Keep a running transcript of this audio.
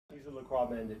he's a LaCroix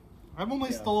bandit. I've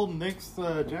only stolen Nick's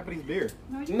Japanese beer.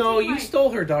 No, you stole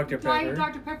her Dr. Pepper.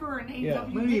 Dr. Pepper and Yeah. AW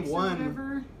Maybe mix or one.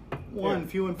 whatever. One,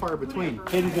 few and far between. Whatever.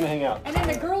 Katie's gonna hang out. And then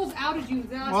the girls outed you.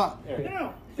 What?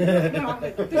 No.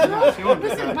 The girls,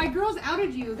 listen, my girls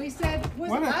outed you. They said, was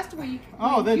What? it last week?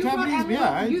 Oh, the you brought Japanese beer.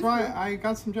 Adeline Youth Group. I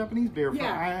got some Japanese beer.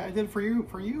 Yeah. I did it for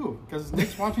you, because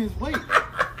Nick's watching his plate.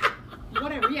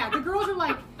 Whatever, yeah. The girls are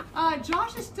like,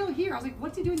 Josh is still here. I was like,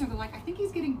 what's he doing there? They're like, I think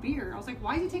he's getting beer. I was like,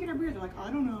 why is he taking our beer? They're like, I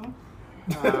don't know.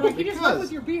 They're like, he just left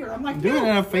with your beer. I'm like, I'm doing it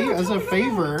as a tell me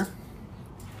favor.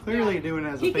 Clearly doing it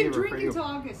as a He favor can drink for you. until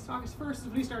August. August 1st is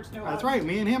when he starts snow. That's right.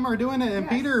 Me and him are doing it, and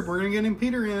Yes. Peter. We're gonna get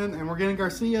Peter in, and we're getting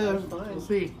Garcia. That's fine. We'll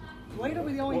see. Wade will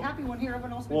be the only happy one here.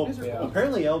 Everyone else will Well, be miserable.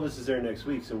 apparently Elvis is there next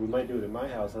week, so we might do it at my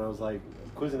house. And I was like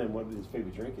quizzing him what his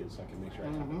favorite drink is, so I can make sure I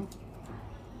have it.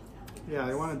 Yeah,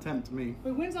 they want to tempt me.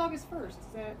 But when's August 1st? Is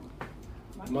that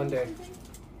Monday. or something?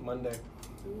 Monday.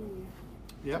 Ooh.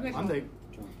 Yep, You guys Monday.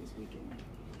 don't drink this weekend.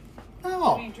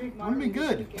 Oh, I mean, drink that'll be moderately this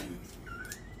good. weekend.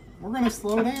 We're gonna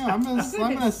slow down. I'm gonna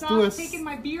Stop do a. taking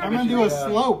my beer. I'm gonna do a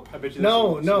slope. I bet you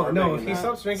No, there's some no, smart no. bag If in he that.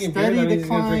 stops drinking Steady beer, then he's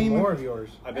going to drink decline. more of yours.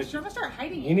 I I'm bet sure I'm gonna start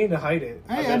hiding You it. need to hide it.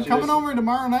 Hey, bet I'm you coming there's- over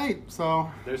tomorrow night,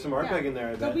 so. There's some Ardbeg in there. I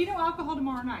bet. There'll be no alcohol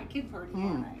tomorrow night. Kid party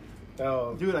tomorrow night.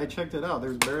 Oh, Dude, I checked it out.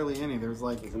 There's barely any. There's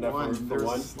like There's enough one. for There's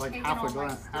one? like Taking half all a my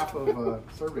glass, stuff. half of a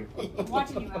serving. I'm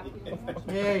watching you after you.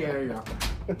 Yeah.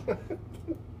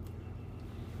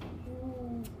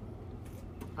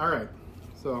 All right,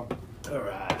 so All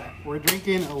right. we're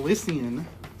drinking Elysian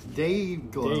Day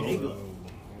Glow. Day Glow.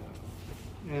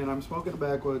 And I'm smoking a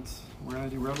backwoods. We're gonna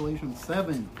do Revelation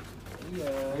 7. I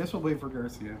Yeah. guess we'll wait for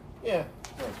Garcia. Yeah.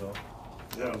 That's all.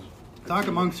 Yeah. Talk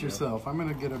amongst yourself. I'm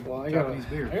gonna get a well, I Japanese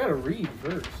gotta, beer. I gotta read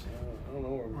first. I don't know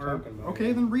what we're Or- talking about.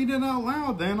 okay, then read it out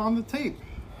loud then on the tape.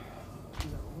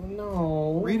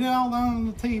 No. Read it out loud on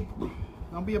the tape.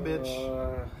 Don't be a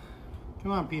bitch.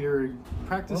 Come on, Peter.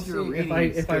 Practice We'll your see. reading.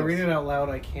 If I skills. read it out loud,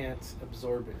 I can't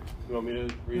absorb it. You want me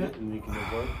to read it and you can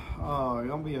absorb? Oh,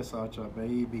 don't be a such a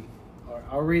baby. Alright,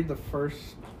 I'll read the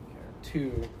first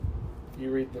two.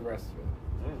 You read the rest of it.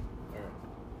 Alright. Alright.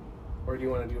 Or do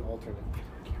you want to do alternate?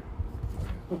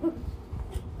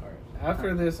 Alright.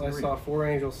 After this, I saw four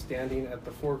angels standing at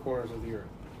the four corners of the earth,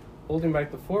 holding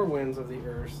back the four winds of the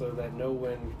earth so that no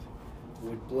wind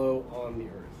would blow on the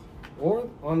earth, or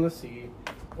on the sea,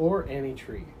 or any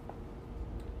tree.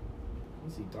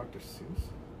 Is he Dr. Seuss?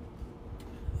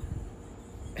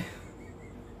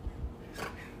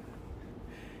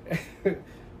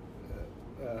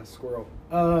 Squirrel.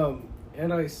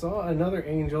 And I saw another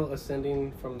angel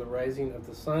ascending from the rising of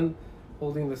the sun,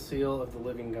 holding the seal of the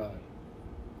living God.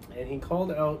 And he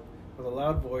called out with a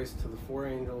loud voice to the four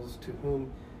angels to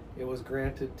whom it was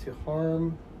granted to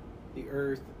harm the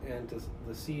earth and to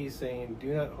the sea, saying,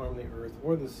 "Do not harm the earth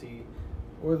or the sea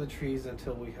or the trees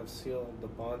until we have sealed the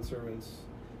bondservants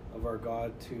of our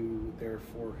God to their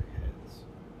foreheads."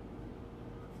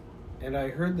 And I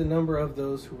heard the number of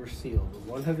those who were sealed,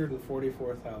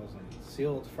 144,000,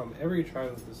 sealed from every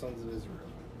tribe of the sons of Israel.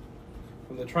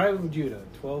 From the tribe of Judah,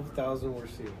 12,000 were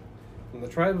sealed. From the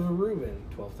tribe of Reuben,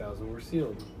 12,000 were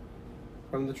sealed.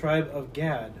 From the tribe of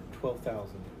Gad,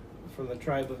 12,000. From the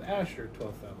tribe of Asher,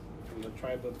 12,000. From the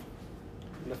tribe of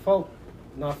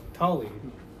Naphtali,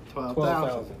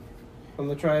 12,000. From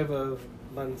the tribe of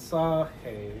Manasseh,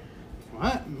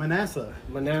 What? Manasseh.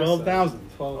 12,000.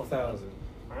 12,000.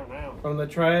 12,000. From the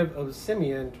tribe of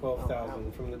Simeon,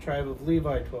 12,000. From the tribe of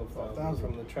Levi, 12,000.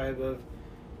 From the tribe of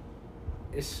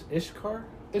Ishkar,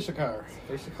 Issachar.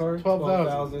 12,000.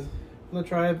 12,000. From the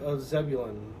tribe of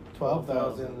Zebulun,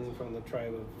 12,000. From the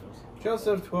tribe of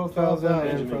Joseph, 12,000.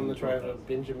 12,000. And from the tribe of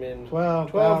Benjamin,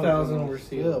 12,000 were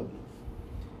sealed.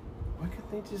 Why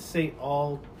couldn't they just say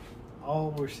all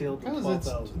were sealed? Because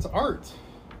 12,000. it's art.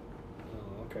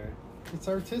 Oh, okay. It's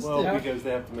artistic. Well, because they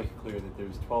have to make it clear that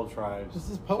there's 12 tribes. This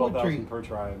is poetry. 12,000 per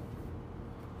tribe.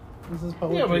 This is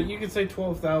poetry. Yeah, but you could say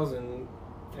 12,000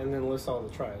 and then list all the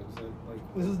tribes.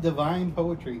 This is divine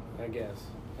poetry. I guess.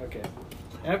 Okay.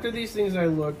 After these things I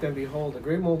looked, and behold, a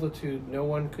great multitude no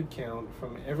one could count,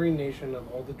 from every nation of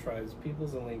all the tribes,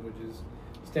 peoples, and languages,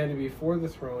 standing before the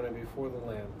throne and before the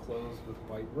Lamb, clothed with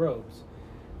white robes.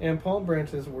 And palm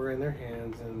branches were in their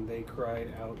hands, and they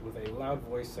cried out with a loud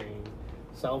voice, saying,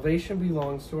 "Salvation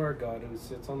belongs to our God who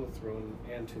sits on the throne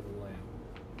and to the Lamb."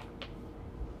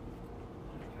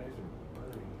 My eyes are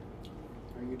burning.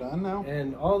 Are you done now?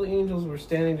 And all the angels were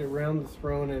standing around the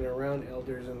throne and around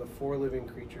elders and the four living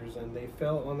creatures, and they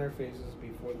fell on their faces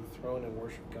before the throne and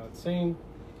worshiped God, saying,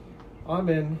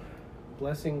 "Amen.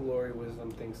 Blessing, glory,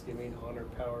 wisdom, thanksgiving, honor,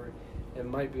 power, and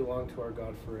might belong to our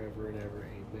God forever and ever.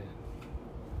 Amen."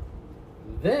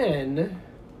 Then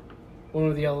One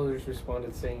of the elders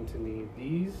responded, saying to me,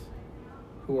 "These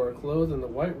who are clothed in the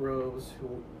white robes,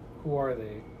 who are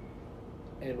they?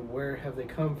 And where have they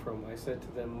come from?" I said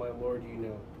to them, "My Lord, you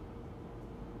know."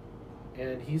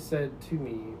 And he said to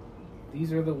me,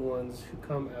 "These are the ones who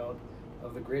come out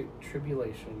of the great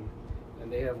tribulation,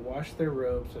 and they have washed their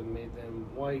robes and made them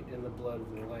white in the blood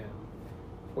of the Lamb.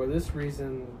 For this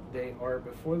reason they are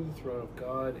before the throne of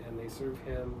God, and they serve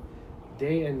him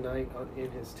day and night in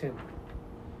his temple.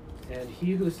 And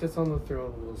he who sits on the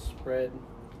throne will spread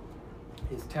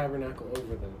his tabernacle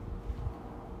over them.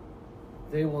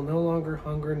 They will no longer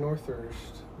hunger nor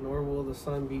thirst, nor will the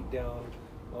sun beat down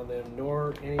on them,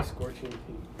 nor any scorching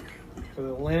heat. For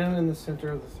the Lamb in the center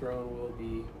of the throne will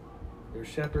be their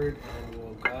shepherd and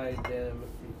will guide them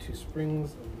to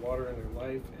springs of water in their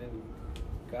life, and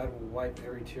God will wipe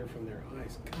every tear from their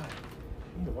eyes." God,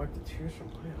 I need to wipe the tears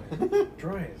from my eyes.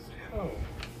 Dry as hell.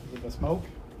 Is it the smoke?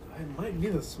 It might be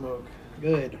the smoke.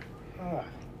 Good.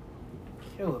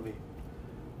 Killing me.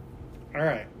 All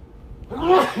right.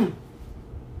 Jeez,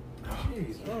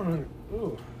 I don't know.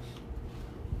 Ooh.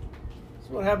 This is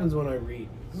what happens when I read.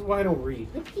 This is why I don't read.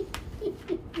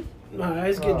 My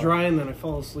eyes get dry and then I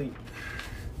fall asleep.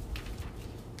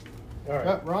 All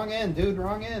right. Wrong end, dude.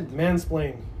 Wrong end.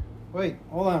 Mansplain. Wait,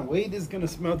 hold on. Wade is gonna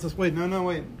smell this. Wait, no,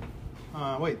 wait.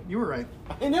 Wait, you were right.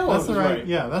 I know. That's I was the right.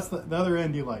 Yeah, that's the other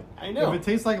end you like. I know. If it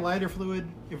tastes like lighter fluid,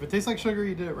 if it tastes like sugar,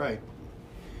 you did it right.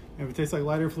 If it tastes like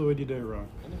lighter fluid, you did it wrong.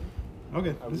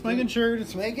 Okay, just making sure.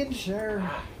 Just making sure.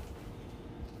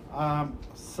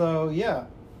 So yeah.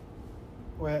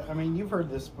 Well, I mean, you've heard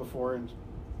this before, and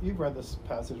you've read this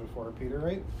passage before, Peter,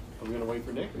 right? Are we gonna wait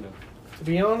for Nick or no? To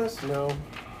be honest, no.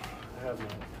 I have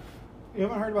not. You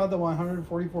haven't heard about the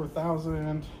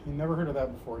 144,000. You never heard of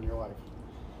that before in your life.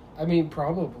 I mean,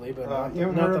 probably, but not. You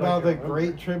haven't not heard that I about can the remember.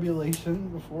 Great Tribulation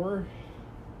before?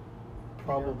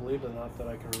 Probably, but not that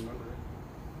I can remember.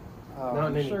 Not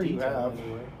I'm in any sure you detail, have.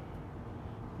 anyway.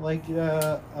 Like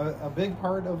a big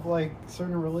part of like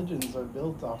certain religions are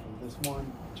built off of this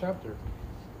one chapter.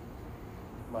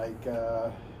 Like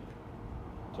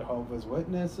Jehovah's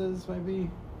Witnesses, maybe.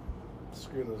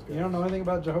 Screw those guys. You don't know anything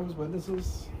about Jehovah's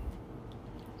Witnesses?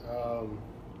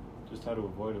 Just how to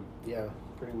avoid him. Yeah,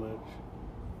 pretty much.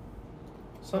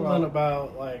 Something Well-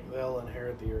 about like they'll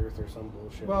inherit the earth or some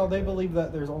bullshit. Well, like they that. believe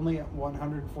that there's only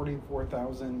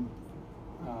 144,000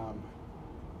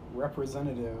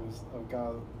 representatives of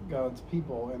God's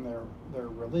people in their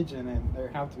religion, and they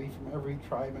have to be from every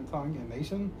tribe and tongue and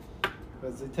nation,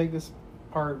 because they take this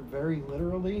part very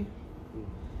literally.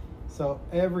 So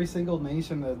every single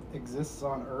nation that exists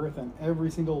on earth and every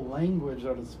single language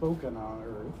that is spoken on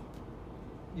earth,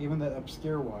 even the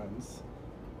obscure ones,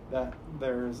 that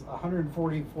there's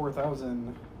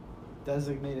 144,000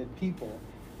 designated people,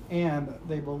 and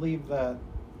they believe that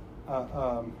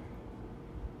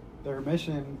their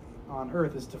mission on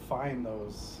earth is to find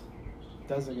those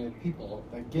designated people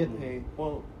that get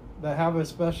that have a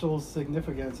special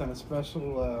significance and a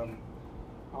special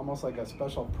almost like a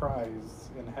special prize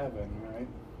in heaven, right?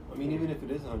 I mean, even if it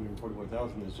is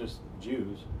 144,000, it's just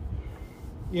Jews.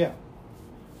 Yeah.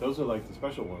 Those are like the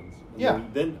special ones. And Yeah.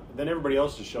 Then everybody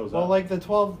else just shows Well, up. like the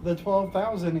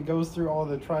 12,000, it goes through all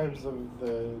the tribes of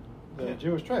the Yeah.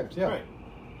 Jewish tribes. Yeah. Right.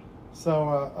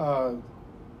 So.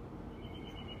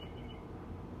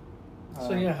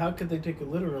 So yeah, how could they take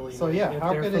it literally? So yeah, if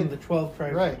how they're could from they? the 12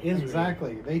 tribes Right. of Israel?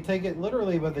 Exactly. They take it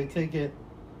literally, but they take it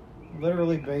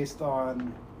literally based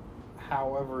on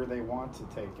however they want to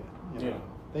take it. You know?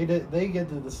 They get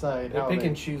to decide They how pick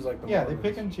and choose like the Yeah, they Mormons.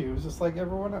 pick and choose, just like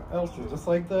everyone else does, just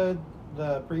like the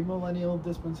premillennial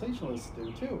dispensationalists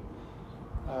do too.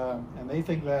 And they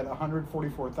think that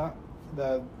 144,000,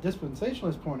 the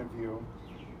dispensationalist point of view,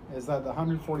 is that the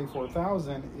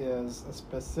 144,000 is a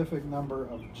specific number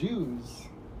of Jews,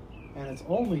 and it's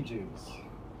only Jews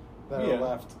that are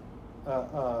left.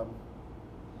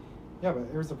 Yeah, but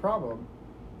here's the problem.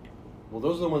 Well,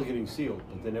 those are the ones getting sealed,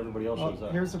 but then everybody else shows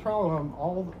up. Here's the problem.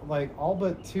 All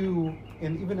but two,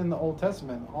 and even in the Old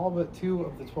Testament, all but two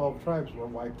of the 12 tribes were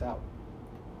wiped out.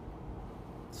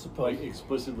 Like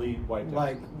explicitly wiped out.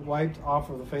 Like wiped off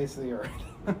of the face of the earth.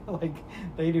 Like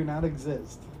they do not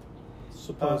exist.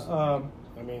 Supposedly. I mean,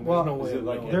 there's well, no way. Is it Of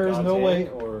like knowing. there is God's no way-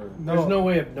 hand, or There's no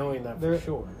way of knowing that for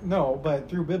sure. No, but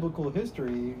through biblical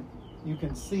history, you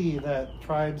can see that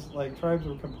tribes were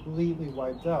completely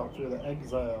wiped out through the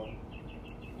exile.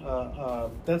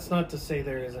 That's not to say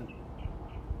there isn't.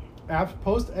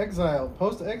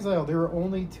 Post-exile, there were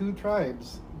only two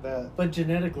tribes that, But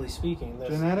genetically speaking,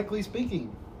 that's, genetically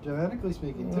speaking too. Genetically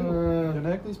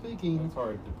speaking, that's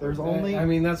hard to there's only. I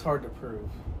mean, that's hard to prove.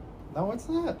 No, it's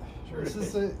not. Sure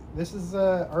This it is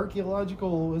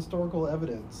archaeological historical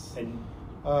evidence. And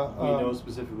we know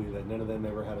specifically that none of them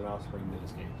ever had an offspring that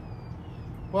escaped.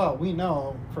 Well, we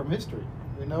know from history.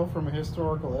 We know from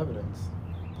historical evidence.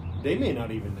 They may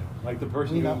not even know. Like the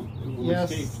person We know. who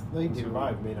Yes, escaped they and do.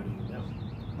 survived may not even know.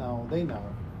 No, they know.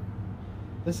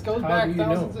 This goes How back do you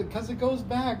thousands know? because it goes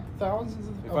back thousands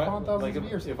upon thousands of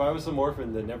years. If I was some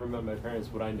orphan that never met my parents,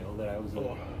 would I know that I was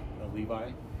a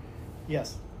Levi?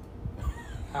 Yes.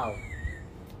 How?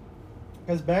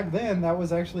 Because back then that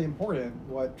was actually important.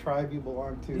 What tribe you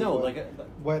belonged to? No, what, like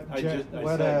what? I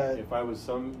what? said, if I was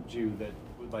some Jew that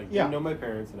Yeah. didn't know my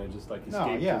parents and I just like No,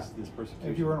 escaped yeah. this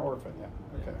persecution. If you were an orphan, yeah.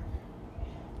 Okay.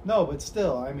 No, but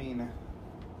still, I mean,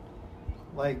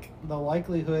 like the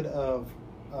likelihood of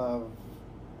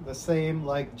the same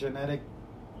like genetic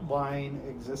line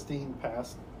existing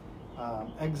past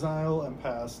exile and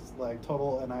past like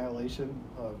total annihilation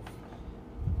of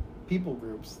people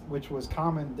groups, which was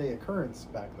common day occurrence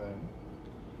back then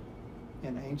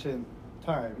in ancient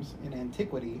times, in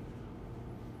antiquity.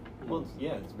 Well,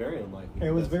 yeah, it's very unlikely.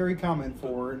 It was That's- very common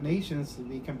for nations to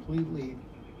be completely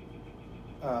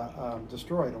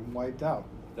destroyed and wiped out.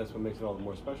 That's what makes it all the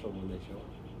more special when they show up.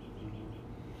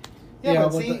 Yeah,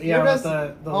 but but see, the you're just,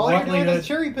 the all you're doing likelihood. is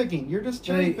cherry picking. You're just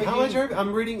cherry picking. How much?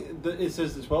 I'm reading. It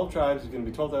says the 12 tribes is going to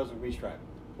be 12,000 from each tribe.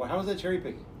 Well, how is that cherry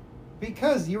picking?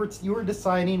 Because you were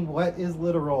deciding what is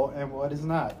literal and what is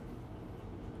not.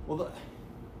 Well,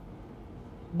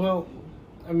 Well,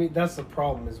 I mean that's the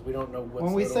problem is we don't know what's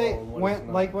When we literal say and what is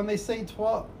not. when they say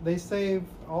 12, they say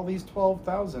all these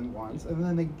 12,000 ones, and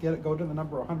then they go to the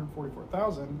number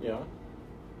 144,000. yeah,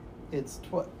 It's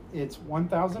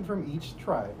 1,000 from each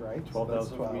tribe, right? So that's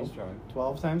 12,000 from each tribe.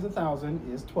 12 times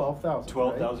 1,000 is 12,000.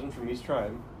 12,000 from each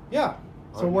tribe. Yeah.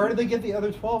 So where did they get the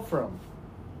other 12 from?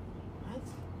 What?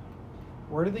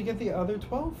 Where did they get the other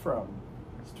 12 from?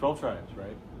 It's 12 tribes,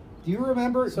 right? Do you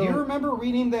remember? So- do you remember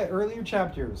reading the earlier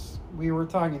chapters? We were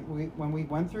talking when we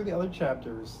went through the other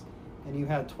chapters, and you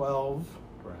had 12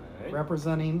 Right.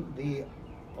 representing the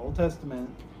Old Testament,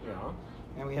 Yeah.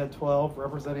 and we had 12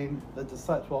 representing the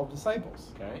 12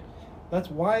 disciples. Okay.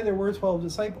 That's why there were 12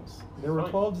 disciples. There were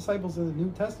Fine. 12 disciples in the New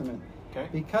Testament Okay.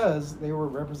 because they were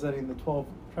representing the 12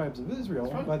 tribes of Israel,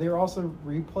 That's fine. but they were also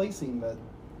replacing the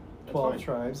 12 fine.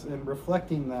 tribes and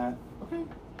reflecting that Okay.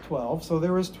 12. So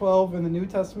there was 12 in the New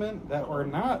Testament that were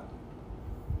not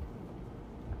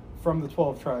from the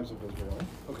 12 tribes of Israel.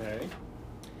 Okay.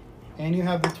 And you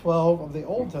have the 12 of the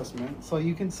Old Testament. So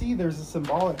you can see there's a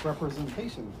symbolic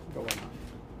representation going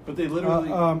But they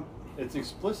literally, on. it's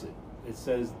explicit. It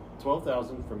says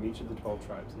 12,000 from each of the 12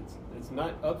 tribes. It's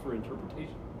not up for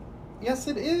interpretation. Yes,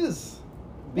 it is.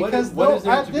 What Because is- what is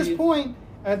there at to this be- point,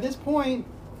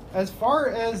 as far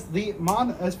as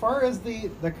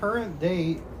the current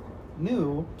day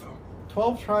knew,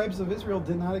 12 tribes of Israel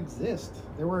did not exist.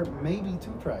 There were maybe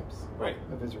 2 tribes Right.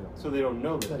 of Israel. So they don't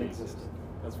know that That they existed. exist.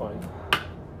 That's fine.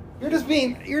 You're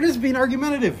just being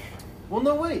argumentative. Well,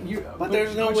 no way. But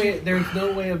there's no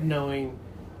way of knowing.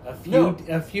 No.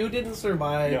 A few didn't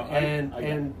survive, No, and I get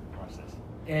and the process.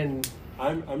 and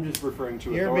I'm just referring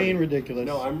to You're authority. being ridiculous.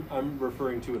 No, I'm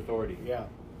referring to authority. yeah,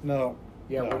 No.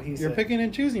 yeah. No. What he You're said. picking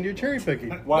and choosing. You're cherry picking.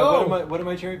 Why? No. What am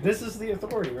I cherry picking? This is the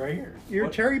authority right here. You're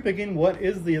What? cherry picking what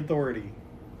is the authority.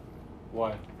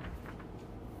 Why?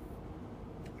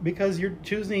 Because you're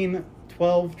choosing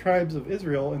 12 tribes of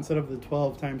Israel instead of the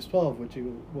 12 times 12, which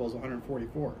equals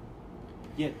 144.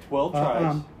 Yeah, 12 Uh,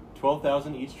 tribes,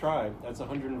 12,000 each tribe. That's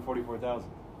 144,000.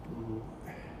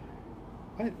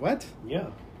 What? Yeah.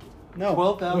 No.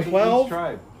 12,000 12? each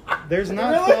tribe. There's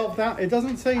not Really? 12,000. It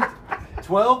doesn't say.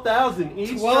 12,000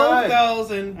 each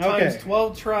 12,000 Okay. times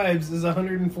 12 tribes is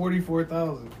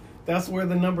 144,000. That's where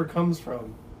the number comes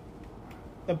from.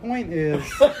 The point is.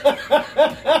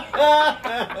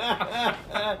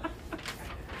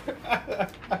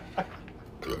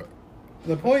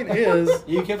 The point is.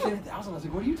 You kept saying 1,000. I was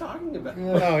like, what are you talking about?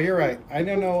 No, you're right. I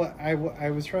don't know. I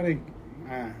was trying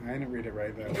to. I didn't read it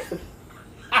right though.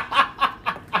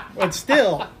 But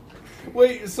still,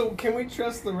 Wait, so can we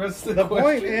trust the rest of the the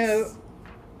point questions?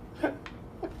 is.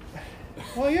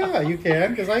 Well, yeah, you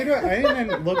can because I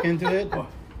didn't look into it.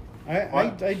 I asked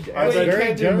Wait, very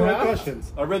can't do general math?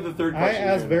 questions. I read the third I question.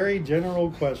 asked here. very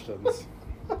general questions.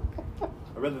 I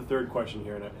read the third question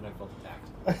here and I felt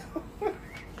attacked.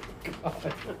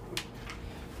 God.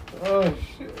 Oh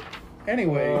shit.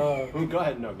 Anyway, Go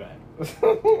ahead. No, go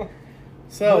ahead.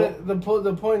 so But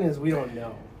the point is we don't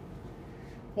know.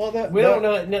 well, We don't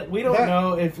know. We don't that-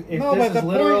 know if No, this but is the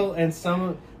literal, point- and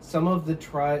some of the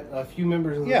tribe, a few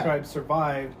members of the Yeah. tribe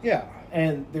survived, Yeah,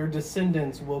 and their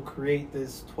descendants will create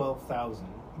this 12,000.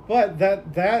 But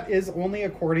that is only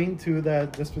according to the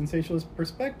dispensationalist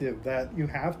perspective, that you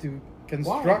have to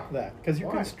construct that, because you're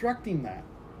Why? constructing that.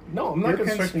 No, I'm not You're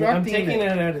constructing it. I'm constructing taking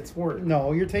it. it at its word.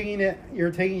 No, you're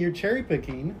cherry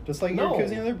picking, just like No. you're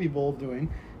accusing other people of doing.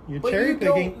 You're But cherry you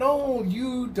picking. don't know.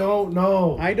 You don't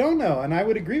know. I don't know, and I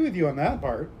would agree with you on that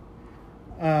part.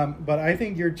 But I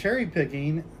think you're cherry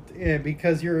picking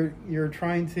because you're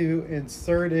trying to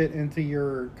insert it into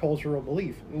your cultural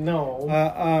belief.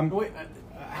 No. Wait,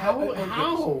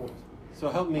 How? So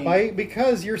help me.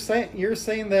 Because you're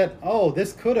saying that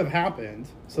this could have happened,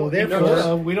 so Well,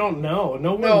 therefore we don't know.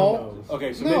 No one No. knows.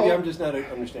 Okay, so No. maybe I'm just not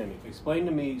understanding. Explain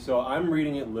to me. So I'm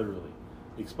reading it literally.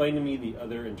 Explain to me the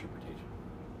other interpretation.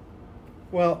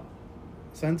 well,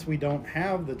 since we don't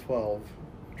have the 12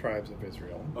 tribes of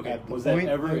Israel, Okay, at the was that point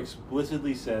ever of-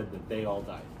 explicitly said that they all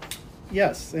died?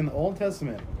 Yes, in the Old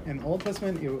Testament. In the Old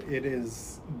Testament, it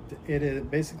is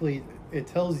basically, it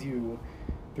tells you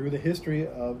through the history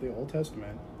of the Old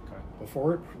Testament, Okay.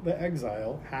 before the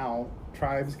exile, how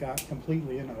tribes got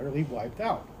completely and utterly wiped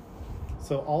out.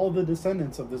 So all of the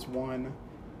descendants of this one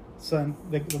son,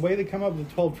 the way they come up with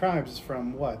the 12 tribes is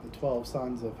from what? The 12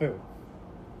 sons of who?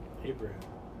 Abraham.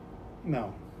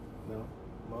 No, No.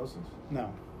 Moses. no,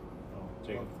 Oh,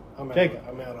 Jacob. Jacob.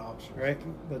 I'm out of options. right?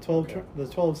 The 12, Okay. the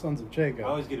 12 sons of Jacob. I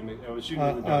always get it. I was shooting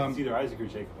in the dark. It's um, either Isaac or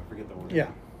Jacob. I forget the order. Yeah.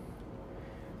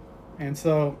 And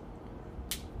so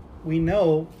we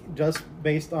know, just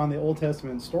based on the Old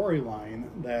Testament storyline,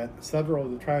 that several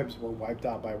of the tribes were wiped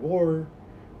out by war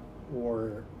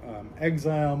or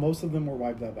exile. Most of them were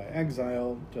wiped out by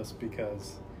exile, just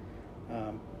because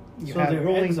you So had they're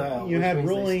ruling. exiled, You which had means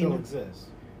they still ruling. exist,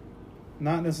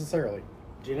 Not necessarily.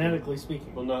 genetically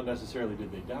speaking. Well, not necessarily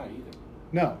did they die either.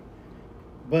 No.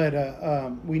 But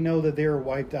we know that they were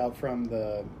wiped out from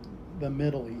the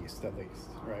Middle East, at least,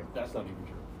 right? That's not even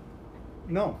true.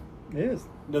 No, it is.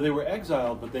 No, they were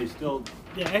exiled, but they still.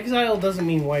 Yeah, exile doesn't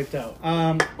mean wiped out.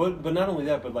 But not only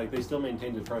that, but like they still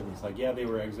maintained their presence. Like yeah, they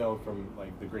were exiled from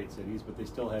like the great cities, but they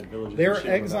still had villages. They and were shit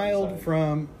on the exiled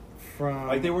mountainside. from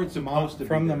Like, they weren't supposed to be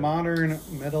from the there. modern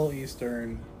Middle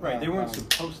Eastern. Right, they weren't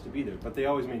supposed to be there, but they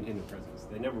always maintained their presence.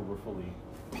 They never were fully.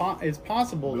 It's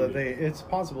possible that Moving. it's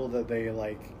possible that they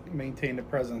like maintained a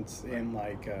presence in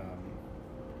like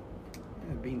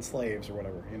being slaves or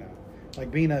whatever,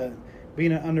 like being an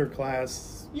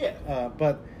underclass. Yeah.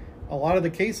 But a lot of the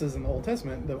cases in the Old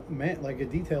Testament, the men, like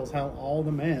it details how all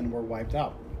the men were wiped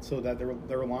out, so that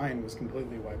their line was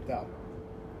completely wiped out.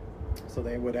 So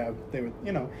they would,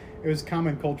 it was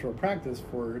common cultural practice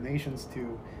for nations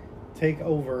to take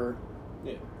over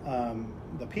Yeah.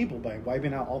 the people by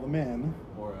wiping out all the men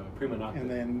Or prima nocta. and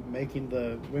then making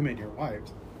the women your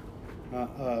wives.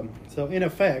 So in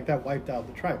effect, that wiped out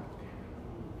the tribe.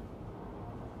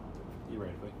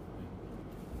 Theoretically.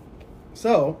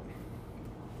 So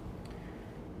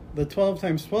the 12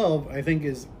 times 12, I think,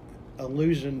 is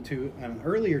allusion to an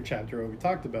earlier chapter where we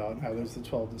talked about how there's the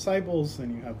 12 disciples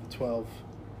and you have the 12,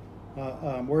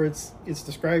 where it's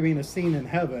describing a scene in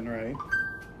heaven, right?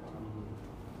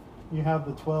 You have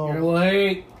the 12. You're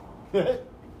late.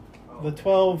 The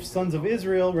 12 sons of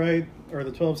Israel, right? Or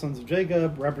the 12 sons of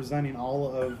Jacob, representing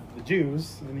all of the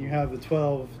Jews. And you have the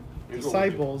 12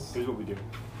 disciples. Here's what we do.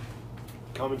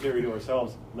 Commentary to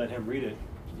ourselves. Let him read it.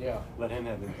 Yeah. Let him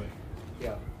have input.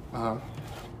 Yeah.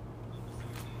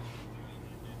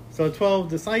 So 12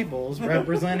 disciples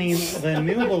representing the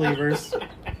new believers.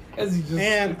 As he just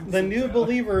And the new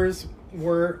believers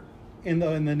were in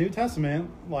the New Testament,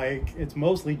 like it's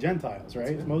mostly Gentiles, right?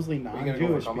 It's mostly Are you gonna go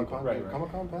non-Jewish for people. Comic-Con? Right.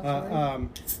 Comic-Con pass already?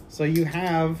 So you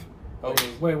have Oh,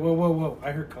 wait, whoa.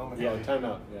 I heard comment. Yeah, time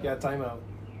out. Yeah, time out.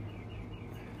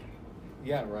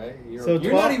 Yeah, right. So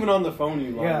You're 12 not even on the phone,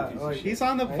 you lying Yeah, piece of like- shit. he's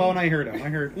on the phone. I heard him. I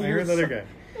heard the other guy.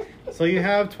 So you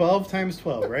have 12 times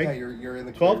 12, right? Yeah, you're in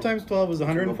the 12 clear. times 12 is You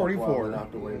can go back wild 144. and not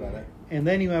have to worry about it. And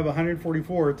then you have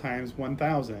 144 times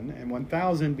 1,000, and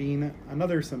 1,000 being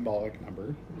another symbolic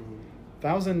number.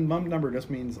 1,000 number just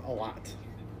means a lot.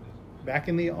 Back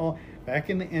in the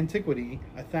antiquity,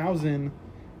 1,000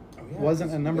 Oh, yeah, wasn't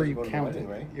a because number guys you go to the counted. wedding,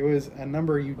 right? It was a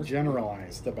number you What's-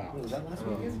 generalized about. Was that last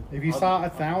weekend? If you saw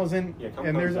 1,000, Yeah, and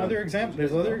there's Comic-Con's other done. examples.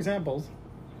 There's other examples.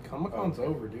 Comic-Con's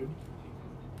over, dude.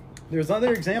 There's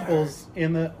other examples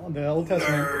in the Old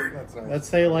Testament. That's nice. Let's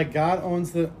say like God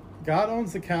owns the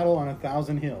cattle on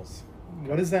 1,000 hills.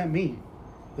 What does that mean?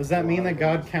 Does that mean that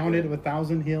God counted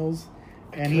 1,000 hills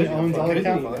and He Could- owns all the could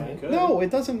cattle? mean that. Could. No, it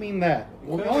doesn't mean that.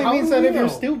 Well, It only how means do that we if you're know?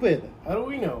 stupid. How do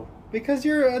we know? Because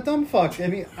you're a dumb fuck. I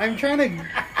mean, I'm trying to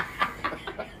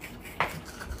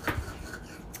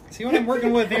see what I'm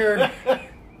working with here.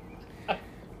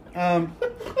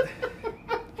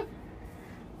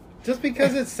 Just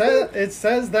because it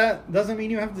says that doesn't mean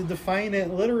you have to define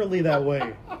it literally that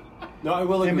way. No, I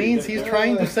will agree. It means he's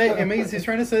trying to say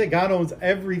that God owns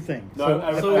everything. No,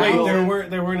 So wait,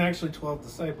 there weren't actually 12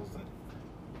 disciples then?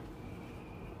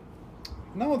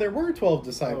 No, there were 12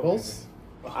 disciples.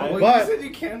 Well, But you said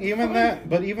you can't even define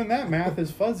that, even that math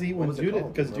is fuzzy when was it Judas,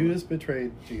 called? because Remember? Judas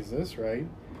betrayed Jesus, right?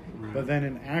 But then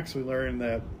in Acts we learn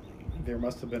that there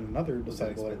must have been another Was it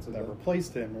disciple expensive, that though?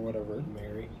 replaced him or whatever.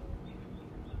 Mary.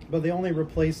 But they only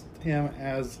replaced him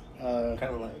as Kind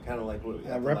of like what we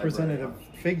a have the representative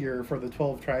library figure for the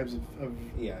 12 tribes on.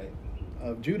 Yeah.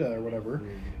 of Judah or whatever,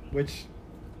 which,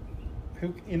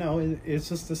 it's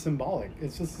just a symbolic.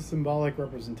 It's just a symbolic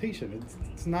representation.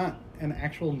 It's not an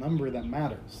actual number that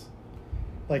matters.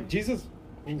 Like Jesus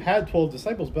had 12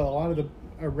 disciples, but a lot of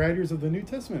the writers of the New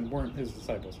Testament weren't his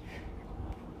disciples,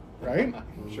 right?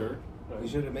 Sure. You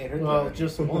should have made her. Well, judge.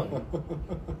 just one.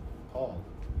 Paul.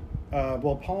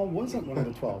 Well, Paul wasn't one of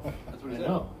the 12. That's what I he said.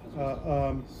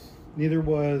 know. Neither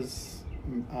was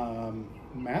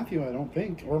Matthew, I don't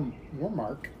think, or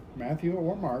Mark. Matthew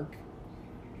or Mark.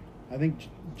 I think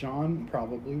John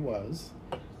probably was.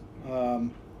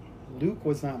 Luke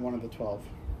was not one of the 12.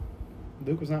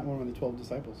 Luke was not one of the 12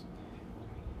 disciples.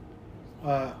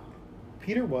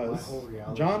 Peter was. My whole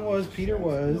reality John was. is Peter No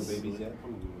was. babies yet.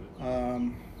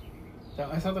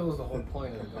 I thought that was the whole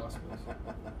point of the Gospels.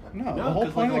 No, No, the whole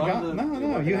 'cause, point like, of a the lot of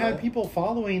no. the- You yeah. had people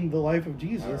following the life of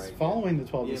Jesus, All right, following the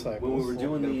 12 Yeah, disciples. when we were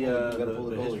doing You gotta pull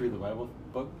the the history of the Bible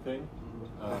book thing,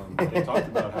 they talked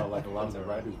about how like a lot of the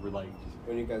writers were like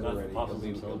When you guys not are ready, apostles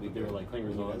he'll themselves, be but they were good. like clingers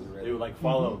When you on. guys are ready. They would like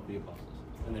follow the apostles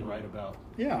and then write about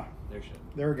Yeah, their shit.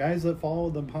 there were guys that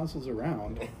followed the apostles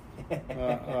around. They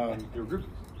were groupies.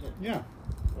 Yeah.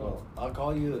 Well, I'll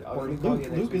call you. I'll Or call Luke- you next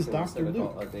Luke week is and we'll Dr. set a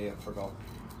call- Luke. A day for call.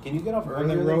 Can you get off Or earlier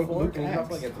they than wrote 4? Luke Can you get off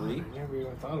Acts. like at 3? I never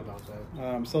even thought about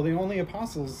that. So the only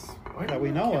apostles Why that did we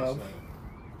I know catch of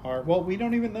are, well, we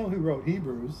don't even know who wrote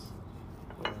Hebrews.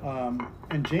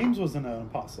 And James wasn't an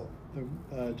apostle.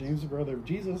 James, the brother of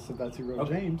Jesus, if that's who wrote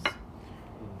Okay. James.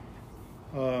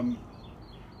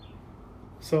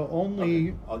 So only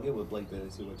Okay. I'll get with Blake then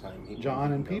and see what time he. John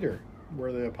he and can go. Peter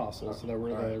were the apostles that were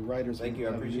All the right. writers Thank you. I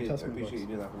of the New appreciate. I Testament appreciate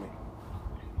you books. doing that for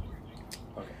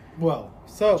me. Okay. Well,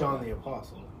 So- John the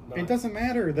Apostle. It doesn't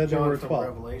matter that there John were from 12.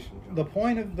 Revelation. John. The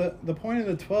point of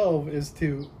the 12 is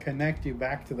to connect you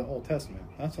back to the Old Testament.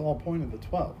 That's the whole point of the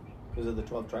 12. Because of the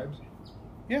 12 tribes.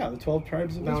 Yeah, the 12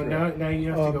 tribes of now, Israel. now you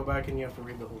have to Um, go back and you have to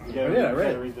read the whole thing. Yeah, I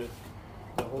read it. Read the,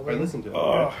 The whole I thing? listened to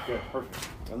it. good, perfect.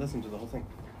 I listened to the whole thing.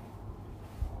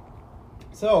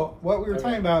 So, what we were Okay.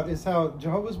 talking about is how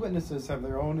Jehovah's Witnesses have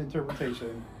their own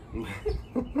interpretation.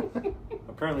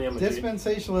 Apparently, I'm a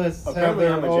Dispensationalists have Apparently,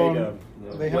 their I'm a own. J-Dub.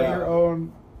 They have Wow. their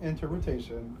own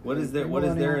interpretation. What is their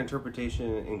Millennial- interpretation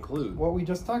include? What we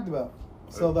just talked about.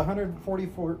 So the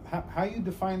 144, how you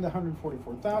define the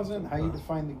 144,000, how you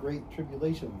define the Great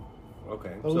Tribulation.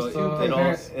 Okay. Those So two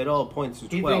things. it all points to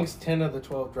He 12. thinks 10 of the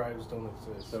 12 tribes don't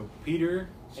exist. So Peter,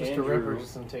 It's just Andrew, a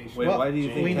representation. Wait, why do you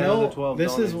think we 10 know of the 12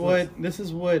 this don't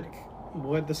is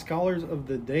what the scholars of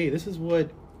the day, this is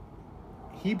what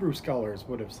Hebrew scholars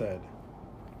would have said,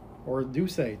 or do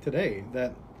say today,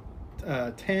 that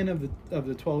 10 of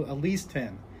the 12, at least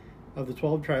 10 of the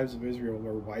 12 tribes of Israel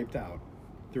were wiped out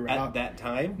throughout at that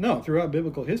time? No, throughout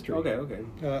biblical history. Okay.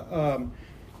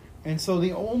 And so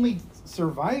the only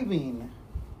surviving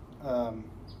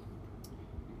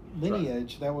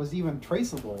lineage that was even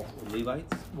traceable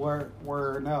Levites? were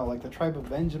no, like the tribe of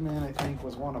Benjamin, I think,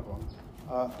 was one of them.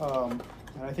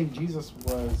 And I think Jesus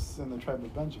was in the tribe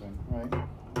of Benjamin, right?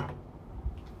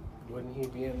 Wouldn't he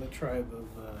be in the tribe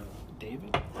of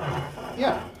David?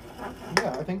 Yeah,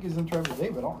 I think he's in the tribe of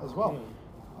David as well.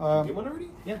 Get one already?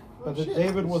 Yeah. But shit.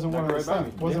 David wasn't Snuck one of the right by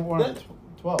seven, me. wasn't Yeah. one of the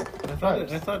 12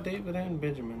 tribes. I thought David and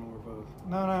Benjamin were both.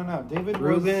 No. David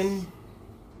Reuben. was.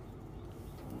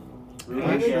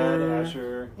 Reuben, David- Gad,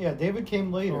 Asher. Yeah, David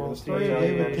came later. Oh, the story of yeah,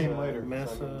 David yeah, came yeah. later.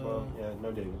 Massa. Yeah,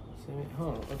 no David.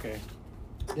 Oh, okay.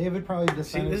 David probably See,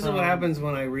 descended this is from- what happens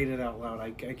when I read it out loud.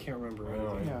 I can't remember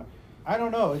anything. Yeah, I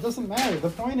don't know. It doesn't matter. The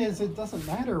point is, it doesn't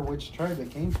matter which tribe it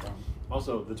came from.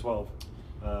 Also, the 12.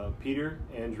 Peter,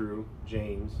 Andrew,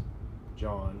 James,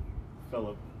 John,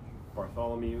 Philip,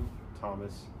 Bartholomew,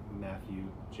 Thomas, Matthew,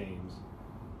 James,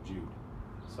 Jude,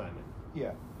 Simon.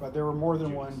 Yeah, but there were more than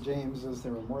Judas. one Jameses.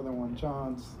 There were more than one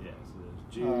Johns. Yeah, so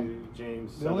there's Jude,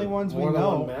 James. The son only of- ones we More than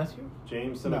one know. Matthew?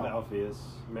 James, son of No. Alphaeus.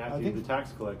 I Matthew, think- the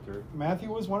tax collector. Matthew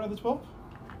was one of the 12.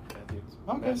 Matthew.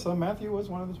 Okay, so Matthew was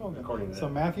one of the 12. then. According to so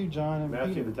that. Matthew, John, and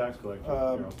Matthew, Peter. the tax collector.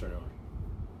 Um, Here, I'll start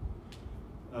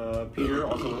over. Peter,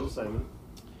 also known as Simon.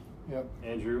 Yep.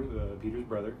 Andrew, Peter's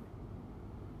brother.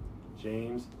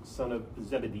 James, son of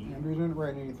Zebedee. Andrew didn't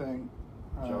write anything.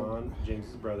 John,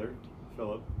 James's brother.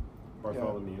 Philip,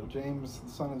 Bartholomew. James,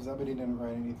 son of Zebedee, didn't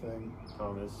write anything.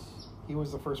 Thomas, He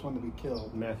was the first one to be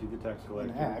killed Matthew the tax in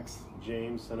collector. Acts.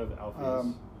 James, son of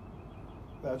Alphaeus.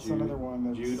 That's Jude- another one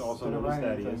that Jude, also didn't known as write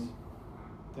Thaddeus. anything.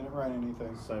 Didn't write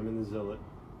anything. Simon the Zealot,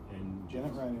 and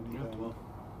Didn't write anything. Yeah, 12.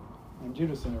 And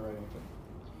Judas didn't write anything.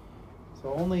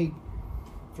 So only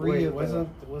three Wait, of the...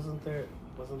 wasn't there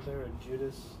a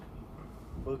Judas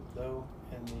book though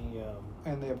in the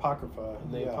And the Apocrypha.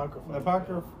 And the Apocrypha. The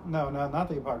Apocrypha. No, not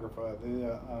the Apocrypha.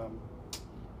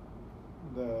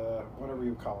 The whatever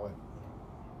you call it.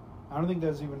 I don't think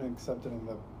that's even accepted in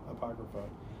the Apocrypha.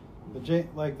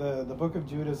 The Book of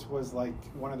Judas was like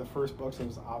one of the first books that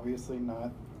was obviously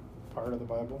not part of the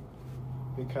Bible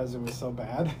because it was so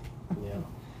bad. yeah.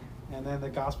 And then the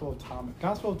Gospel of Thomas.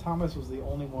 Gospel of Thomas was the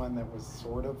only one that was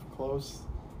sort of close,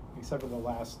 except for the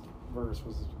last verse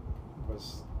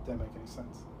didn't make any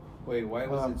sense. Wait, why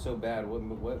was it so bad?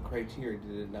 What criteria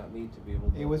did it not meet to be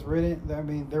able to? It was written. I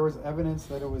mean, there was evidence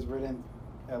that it was written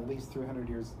at least 300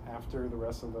 years after the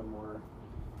rest of them were.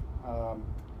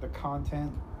 The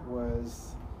content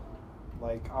was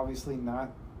like obviously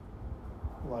not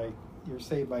like you're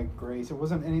saved by grace. It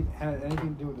wasn't had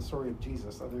anything to do with the story of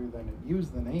Jesus, other than it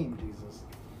used the name Jesus.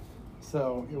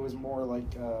 So it was more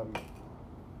like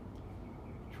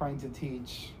trying to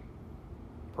teach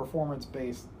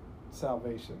performance-based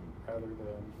salvation rather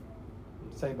than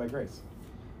saved by grace.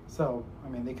 So, I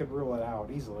mean, they could rule it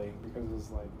out easily because it's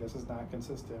like, this is not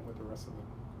consistent with the rest of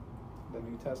the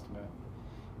New Testament.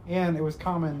 And it was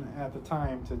common at the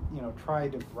time to, try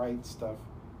to write stuff,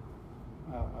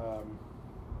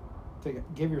 to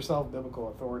give yourself biblical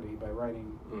authority by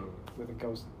writing with a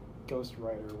ghost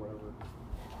writer or whatever.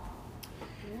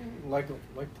 Like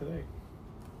today.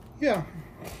 Yeah.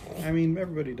 I mean,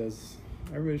 everybody does.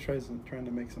 Everybody trying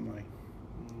to make some money.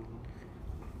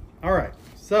 All right.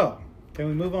 So, can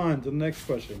we move on to the next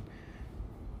question?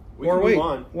 We can move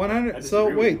on. 100. I So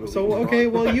disagree with you, wait. but So we can move okay.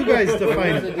 on. Well, you guys There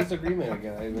define was a it. disagreement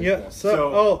again. I missed Yeah. that.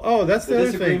 So that's the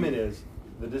other thing.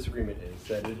 The disagreement is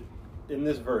that in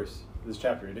this verse, this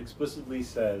chapter, it explicitly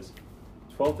says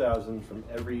 12,000 from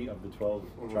every of the 12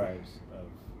 tribes of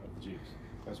the Jews.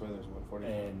 That's why there's 140.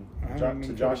 And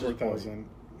to Josh's point, 44,000.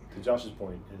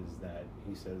 is that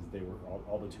he says they were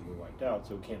all but two were wiped out,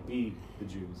 so it can't be the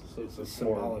Jews. So it's a It's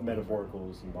more symbolic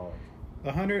metaphorical, symbolic. The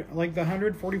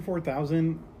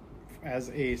 144,000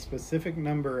 as a specific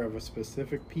number of a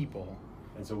specific people.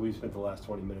 And so we've spent the last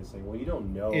 20 minutes saying, well, you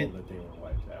don't know that they were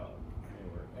wiped out. They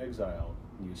were exiled,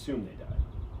 and you assume they died.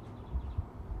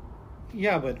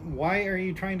 Yeah, but why are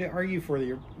you trying to argue for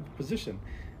your position?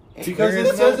 Because There it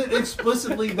is says no- it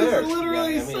explicitly there. It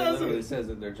literally says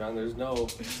it there, John. There's no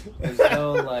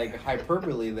like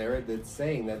hyperbole there that's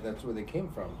saying that's where they came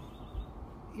from.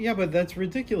 Yeah, but that's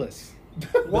ridiculous.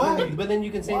 Why? But then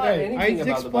you can say Why? that anything I about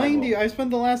the explained Bible. to you. I spent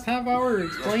the last half hour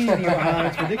explaining to you how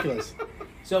it's ridiculous.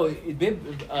 So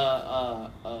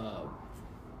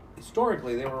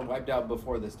historically, they were wiped out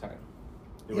before this time.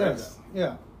 They were Yes.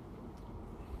 Yeah.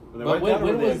 But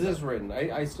when was this written?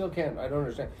 I still can't. I don't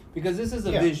understand because this is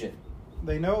a vision.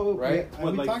 They know, Right?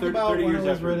 We like talked 30 about when it years was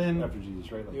after, written. after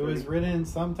Jesus, right? Like It was 30? written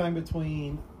sometime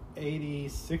between AD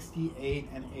 68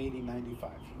 and AD 95.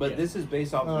 But Yeah. this is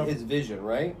based off of his vision,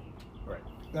 right? Right.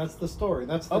 That's the story.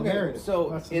 That's the Okay, narrative. so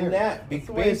That's the in narrative. that, That's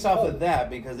the way based it's off told. of that,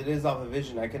 because it is off of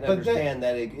vision, I can But understand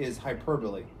that it is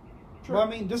hyperbole. Well, I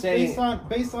mean, just Saying-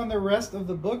 based on the rest of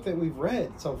the book that we've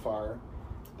read so far,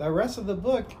 the rest of the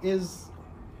book is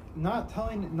not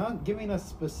giving us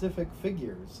specific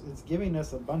figures. It's giving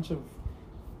us a bunch of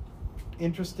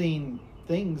interesting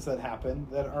things that happen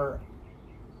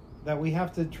that we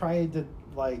have to try to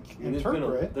And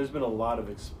interpret. there's been a lot of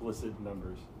explicit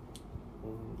numbers.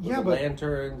 With Yeah, the but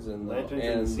lanterns and the, Lanterns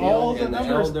and, and the, seals. all the and the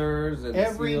numbers, elders and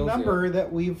every the seals, number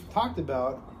that we've talked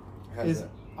about Has is that.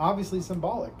 obviously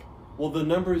symbolic. Well, the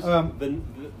numbers, Those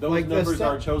those numbers set-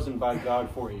 are chosen by God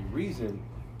for a reason,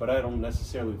 but I don't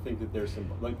necessarily think that they're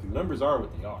symbolic. Like, the numbers are what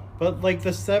they are. But like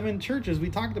the 7 churches, we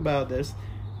talked about this.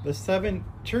 The 7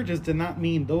 churches did not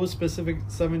mean those specific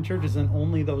 7 churches and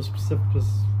only those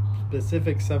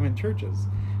specific 7 churches,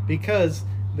 because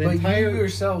the But entire you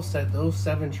yourself said those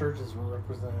 7 churches were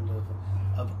representative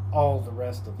of all the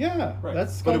rest of them. yeah, Right.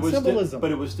 that's But it called was symbolism.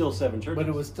 but it was still 7 churches. But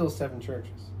it was still 7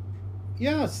 churches.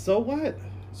 yeah, so what?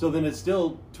 So then it's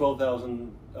still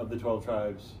 12,000 of the 12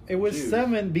 tribes. It was Jews.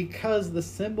 7 because the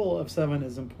symbol of 7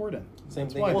 is important. Same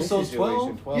That's thing. why. in Well, this so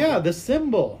situation, 12. Yeah, the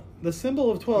symbol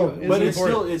of 12 is But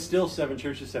important. it's still 7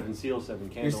 churches, 7 seals, 7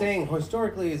 You're candles. saying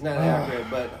historically is not accurate,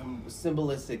 but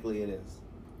symbolistically it is.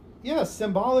 Yeah,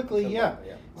 symbolically, yeah.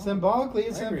 Symbolically,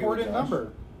 it's I an agree with important Josh.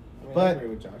 number. I mean, I But agree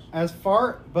with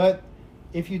Josh. But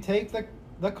if you take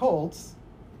the Colts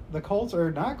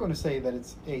are not going to say that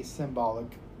it's a symbolic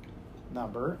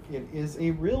number. It is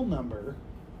a real number.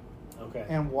 Okay.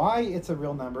 And why it's a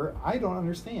real number, I don't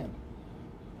understand.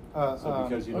 So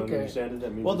because you don't okay. understand it,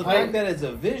 that means Well, the it's fact that it's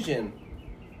a vision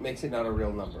makes it not a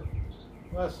real number.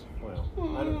 less.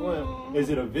 Well, is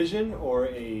it a vision or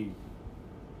a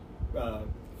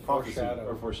prophecy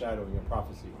or foreshadowing, a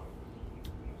prophecy?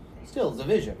 Still, it's a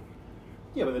vision.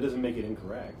 Yeah, but that doesn't make it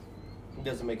incorrect. It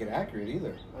doesn't make it accurate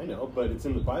either. I know, but it's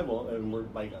in the Bible, and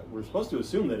we're supposed to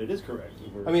assume that it is correct.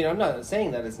 I mean, I'm not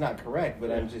saying that it's not correct,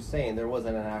 but I'm Yeah. just saying there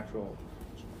wasn't an actual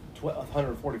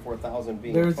 144,000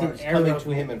 being There's an coming Arab- to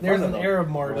him in there's front of an him. Arab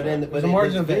margin. But in, There's but a in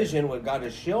margin his of error. vision, what God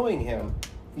is showing him,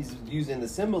 he's using the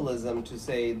symbolism to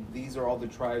say these are all the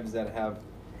tribes that have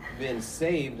been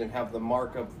saved and have the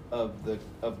mark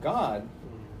of God,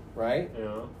 right?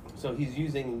 Yeah. So he's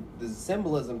using the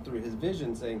symbolism through his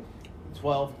vision, saying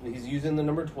 12. He's using the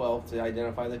number 12 to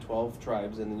identify the 12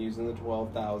 tribes, and then using the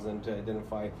 12,000 to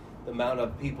identify the amount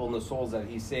of people and the souls that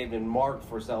he saved and marked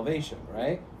for salvation,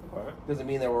 right? Okay. Doesn't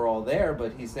mean they were all there,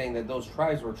 but he's saying that those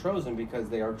tribes were chosen because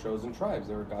they are chosen tribes.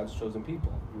 They were God's chosen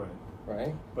people, Right.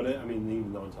 right? But I mean,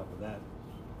 even though on top of that,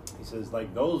 he says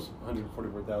like those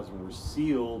 144,000 were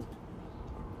sealed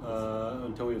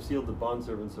until we have sealed the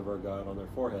bondservants of our God on their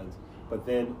foreheads. But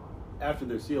then, after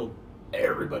they're sealed,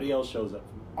 everybody else shows up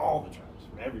from all the tribes,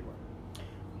 from everywhere.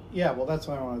 Yeah, well, that's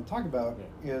what I want to talk about.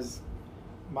 Yeah. Is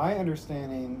my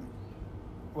understanding?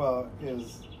 Well,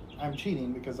 is I'm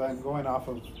cheating because I'm going off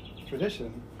of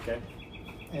tradition, Okay.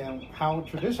 and how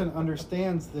tradition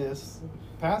understands this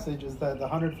passage is that the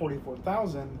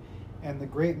 144,000 and the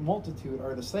great multitude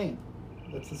are the same.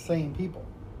 It's the same people.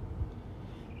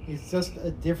 It's just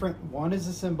a different. One is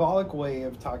a symbolic way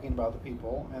of talking about the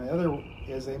people, and the other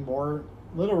is a more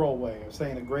literal way of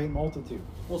saying a great multitude.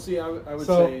 Well, see, I would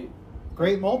So- say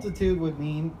Great multitude would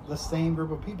mean the same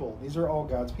group of people. These are all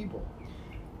God's people.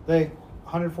 The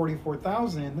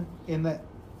 144,000 in the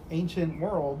ancient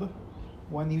world,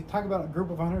 when you talk about a group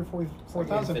of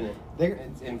 144,000, It's they're-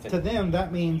 infinite. to them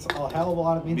that means a hell of a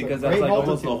lot. It means Because a that's great like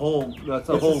almost multitude. the whole. That's the It's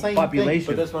the whole same thing, population.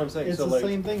 but that's what I'm saying. It's so the like,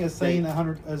 same thing as saying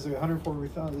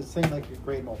 144,000. It's saying like a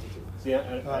great multitude. See,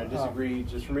 I disagree.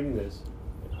 Just from reading this,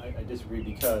 I disagree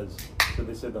because so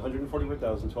they said the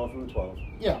 144,000, 12 from the 12,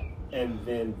 Yeah. and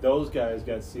then those guys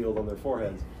got sealed on their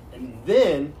foreheads, and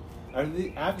then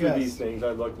after Yes. these things,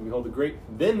 I looked and behold, the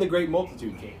great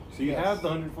multitude came. So you Yes. have the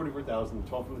 144,000, the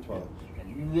 12 from the 12,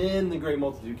 and then the great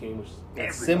multitude came, which is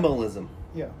everybody. Symbolism.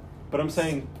 Yeah. But I'm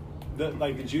saying, the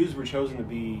Jews were chosen to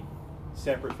be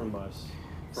separate from us.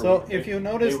 So if you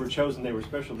notice, they were chosen. They were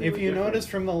special. They if were you different. notice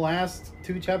from the last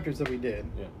 2 chapters that we did,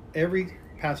 Yeah. every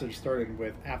passage started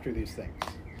with "after these things."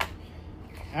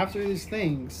 After these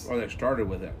things, Or they started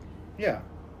with it. yeah,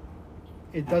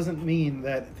 it doesn't mean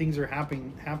that things are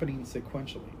happening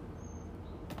sequentially.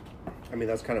 I mean,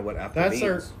 that's kind of what after That's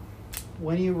our. means.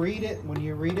 When you read it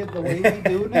the way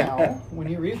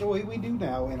we do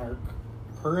now, in our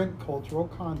current cultural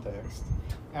context,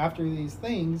 after these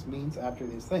things means after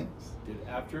these things. Did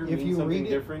after If mean you something read it-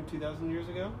 different 2,000 years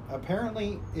ago?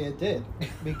 Apparently, it did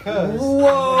because Whoa!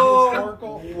 the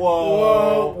historical.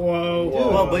 Whoa! Dude,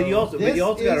 Well, but you also this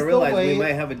got to is the realize way- we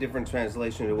might have a different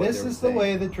translation to what This they were is the saying.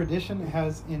 way the tradition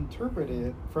has interpreted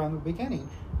it from the beginning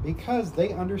because they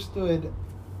understood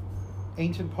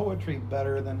ancient poetry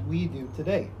better than we do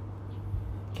today.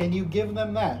 Can you give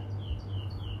them that?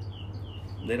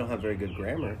 They don't have very good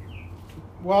grammar.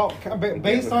 Well,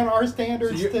 based on our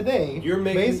standards So you're today, making-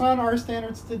 based on our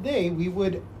standards today, we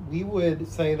would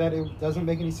say that it doesn't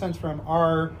make any sense from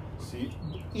our See,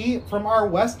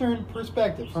 Western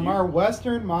perspective, from our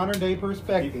Western modern day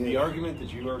perspective. the argument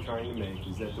that you are trying to make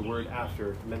is that the word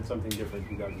after meant something different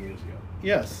 2,000 years ago.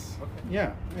 Yes. Okay.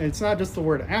 Yeah. It's not just the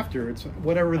word after. It's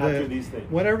whatever After these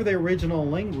things. whatever the original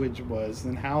language was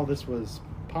and how this was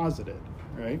posited,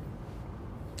 right?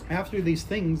 After these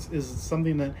things is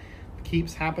something that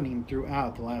keeps happening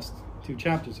throughout the last 2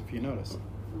 chapters, if you notice.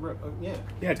 Yeah.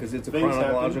 Yeah, because it's a Things happen.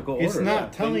 chronological It's order. not yeah.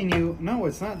 telling you. No,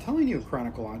 it's not telling you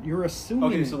chronological. You're assuming.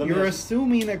 Okay, so let me you're ask-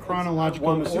 assuming a chronological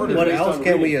well, I'm assuming order. What based else on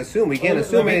can we reading. assume? We can't Well,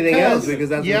 assume anything else because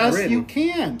that's yes, what's written. you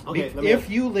can. Okay, let me if ask-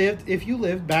 you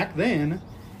lived back then,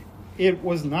 it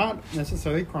was not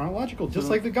necessarily chronological. Just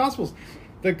like the Gospels,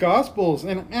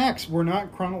 and Acts were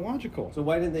not chronological. So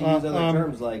why didn't they use other um,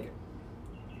 terms like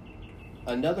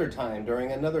another time,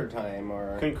 during another time,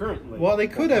 or concurrently. Well, they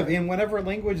could have in whatever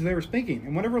language they were speaking.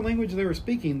 In whatever language they were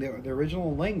speaking, the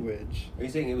original language. Are you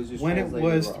saying it was just when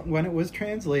translated wrong? when it was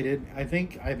translated, I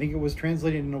think it was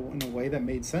translated in a way that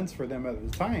made sense for them at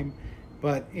the time,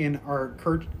 but in our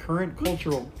current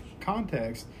cultural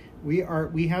context, we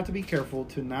have to be careful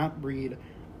to not read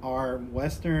our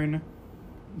Western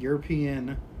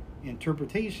European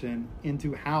interpretation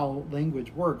into how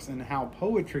language works and how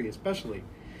poetry, especially,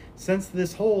 since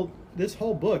this whole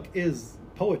book is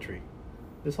poetry.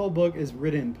 This whole book is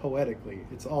written poetically.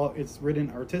 It's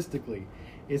written artistically.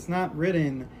 It's not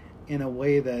written in a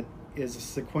way that is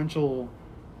sequential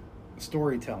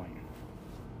storytelling.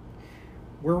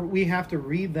 Where we have to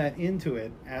read that into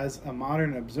it as a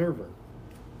modern observer.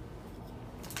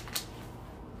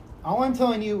 All I'm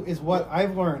telling you is what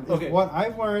I've learned. Okay. What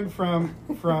I've learned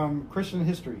from Christian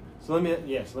history. So let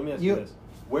me ask you this: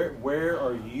 where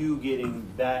are you getting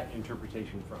that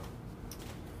interpretation from?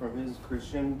 From his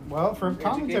Christian. Well, from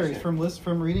commentaries, education.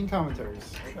 from reading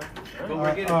commentaries.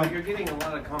 Okay. But you're getting a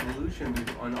lot of convolution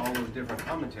on all those different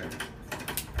commentaries.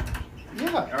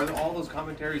 Yeah. Are all those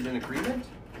commentaries in agreement?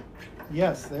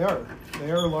 Yes, they are.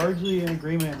 They are largely in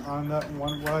agreement on that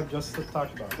one what I just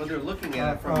talked about. But they're looking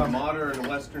at it from a modern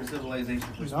Western civilization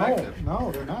perspective. No,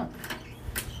 they're not.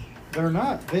 They're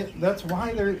not. That's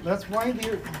why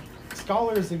the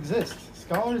scholars exist.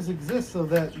 Scholars exist so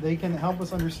that they can help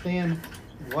us understand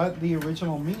what the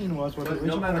original meaning was, what the But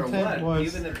original no matter intent what,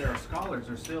 was. even if they're scholars,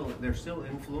 they're still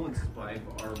influenced by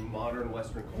our modern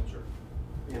Western culture.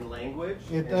 In language,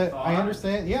 in thought. I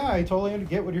understand. Yeah, I totally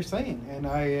get what you're saying, and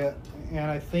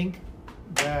I think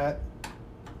that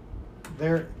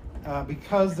there,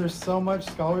 because there's so much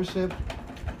scholarship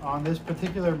on this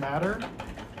particular matter,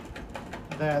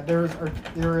 that there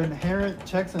are inherent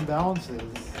checks and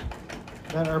balances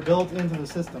that are built into the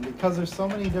system because there's so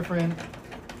many different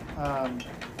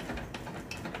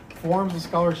forms of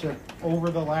scholarship over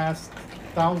the last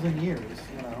 1,000 years.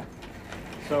 You know.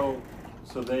 So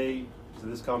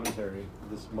this commentary,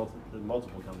 the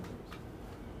multiple commentaries,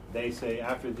 they say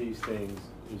after these things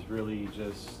is really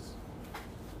just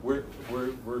we're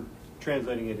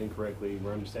translating it incorrectly,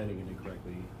 we're understanding it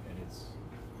incorrectly, and it's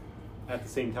at the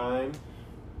same time,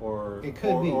 or It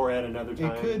could be. or at another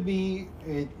time. It could be.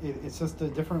 It's just a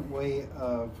different way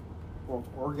of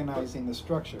organizing the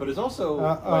structure. But it's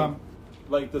also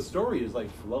like the story is like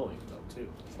flowing though too.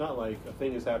 It's not like a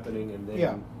thing is happening and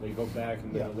then they go back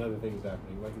and then another thing is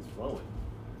happening. Like it's flowing.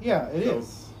 Yeah, it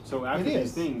is. So after It these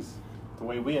is. things, the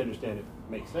way we understand it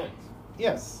makes sense.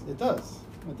 Yes, it does.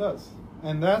 It does.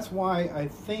 And that's why I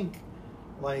think,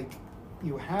 like,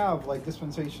 you have, like,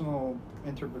 dispensational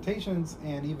interpretations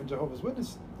and even Jehovah's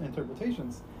Witness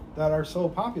interpretations that are so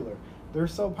popular. They're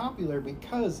so popular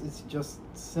because it's just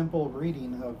simple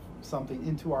reading of something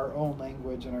into our own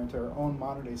language and into our own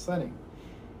modern-day setting.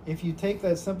 If you take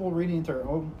that simple reading into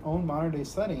our own modern-day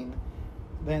setting,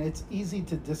 then it's easy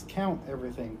to discount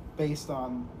everything based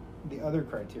on the other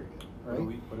criteria, right?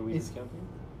 What are we discounting?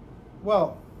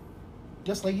 Well,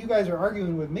 just like you guys are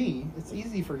arguing with me, it's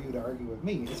easy for you to argue with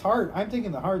me. It's hard. I'm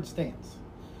taking the hard stance.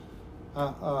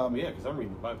 Yeah, because I'm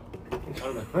reading the Bible. I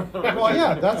don't know. Well,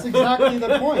 yeah, that's exactly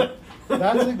the point.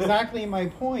 That's exactly my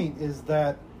point. Is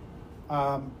that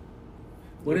What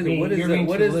is You're being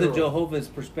too the literal. Jehovah's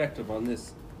perspective on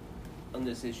this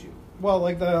issue? well,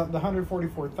 like the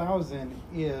 144,000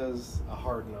 is A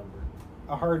hard number.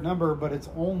 a hard number, but it's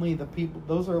only the people.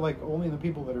 Those are like only the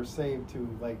people that are saved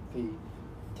to like the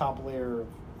top layer of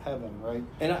heaven, right?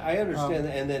 And I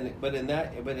understand, but in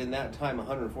that time,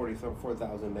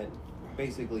 144,000 meant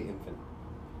basically infant,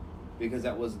 because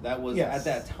that was Yes. at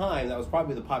that time that was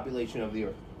probably the population of the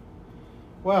earth.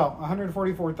 Well,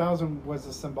 144,000 was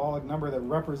a symbolic number that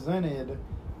represented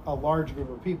a large group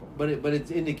of people. But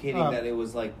it's indicating that it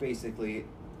was like basically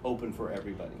open for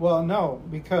everybody. Well, no,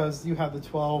 because you have the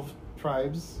 12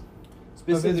 tribes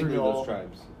Specifically of Israel. those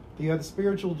tribes. You have the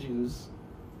spiritual Jews,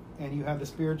 and you have the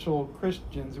spiritual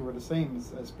Christians who were the same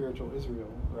as spiritual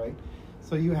Israel, right?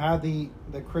 So you had you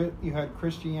had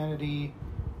Christianity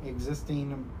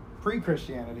existing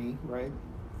pre-Christianity, right,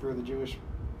 through the Jewish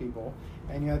people,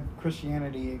 and you had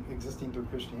Christianity existing through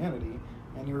Christianity,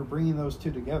 and you were bringing those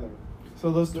two together.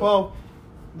 So those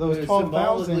 12,000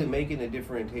 symbolically making a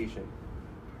differentiation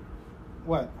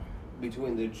What?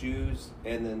 between the Jews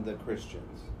and then the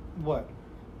Christians. What?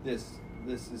 This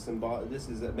is symbolic. This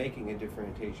is making a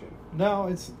differentiation. No,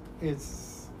 it's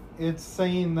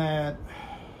saying that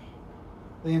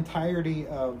the entirety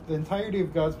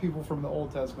of God's people from the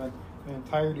Old Testament, the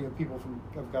entirety of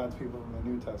God's people from the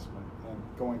New Testament, and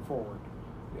going forward,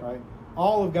 right?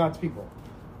 All of God's people.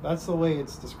 That's the way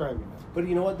it's describing it. But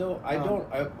you know what though?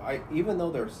 Even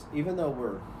though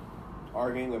we're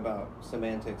arguing about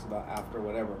semantics about after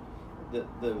whatever,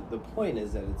 the point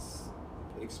is that it's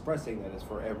expressing that it's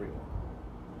for everyone,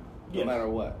 Yes. no matter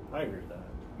what. I agree with that.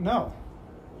 No.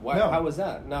 Why? No. How is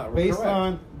that not Based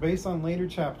correct? on later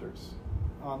chapters.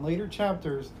 On later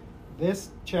chapters, this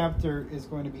chapter is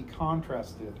going to be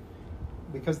contrasted.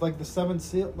 Because like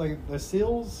the the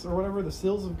seals or whatever, the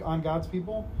seals on God's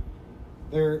people,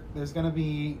 there's going to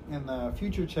be in the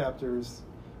future chapters,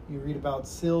 you read about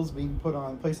seals being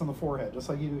placed on the forehead, just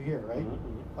like you do here, right?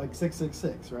 Mm-hmm. Like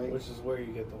 666, right? Which is where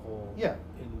you get the whole. Yeah.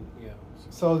 Yeah.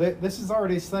 So this is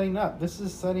already setting up. This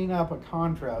is setting up a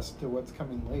contrast to what's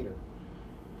coming later.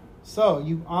 So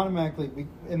you automatically,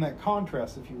 in that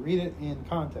contrast, if you read it in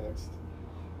context,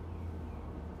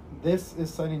 this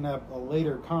is setting up a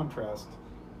later contrast.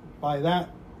 By that,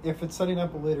 if it's setting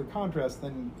up a later contrast,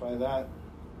 then by that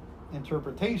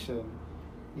interpretation,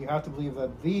 you have to believe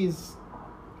that these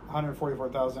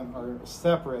 144,000 are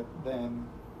separate than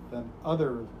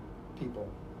other people,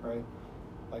 right?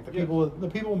 Like the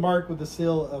people marked with the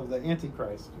seal of the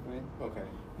Antichrist, right? Okay.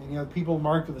 And you have people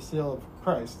marked with the seal of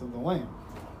Christ, of the Lamb.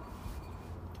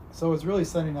 So it's really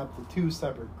setting up the two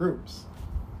separate groups.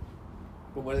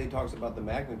 But when he talks about the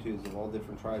magnitudes of all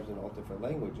different tribes and all different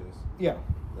languages, Yeah.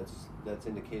 that's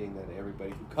indicating that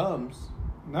everybody who comes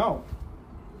No.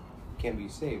 can be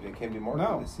saved. It can be marked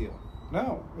No. with the seal.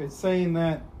 No. It's saying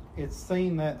that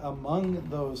among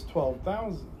those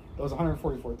 12,000, those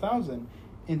 144,000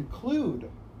 include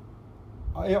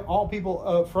all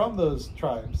people from those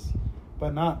tribes,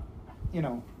 but not,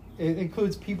 it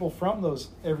includes people from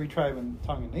every tribe and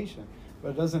tongue and nation, but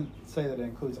it doesn't say that it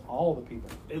includes all the people.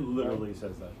 It literally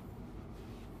says that.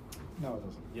 No, it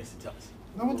doesn't. Yes, it does.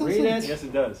 No, it doesn't. Read it. Yes,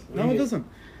 it does. No, it doesn't.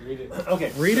 Read it.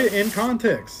 Okay. Read it in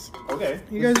context. Okay.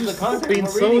 You guys This is are the context being we're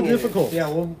so reading it in. difficult. Yeah.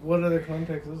 Well, what other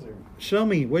context is there? Show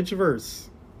me which verse.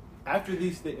 After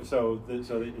these things, so it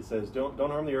says, don't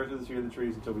harm the earth or the tree of the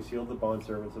trees until we seal the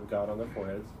bondservants of God on their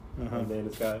foreheads. Uh-huh. And then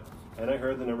it's got, and I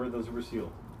heard the number of those who were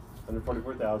sealed,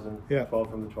 144,000, Yeah. 12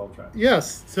 from the 12 tribes.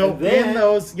 Yes. So And then-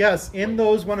 in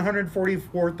those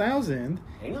 144,000,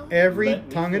 Hang on. every Let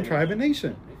me tongue and finish. tribe and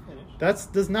nation. Let me finish. That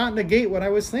does not negate what I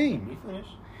was Let me saying. finish.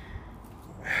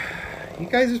 You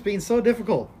guys are being so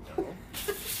difficult.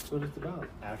 That's what it's about.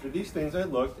 After these things I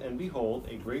looked, and behold,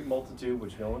 a great multitude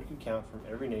which no one can count from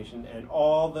every nation and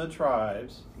all the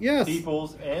tribes, Yes.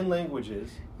 peoples, and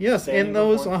languages. Yes, standing in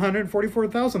those before-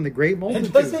 144,000, the great multitude.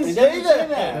 It doesn't It say doesn't say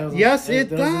that. Yes, it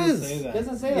doesn't does. say It that.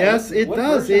 doesn't say that. Yes, it What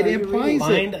does. version It are you implies reading?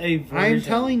 Find it. a version. I'm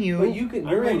telling you. But you can.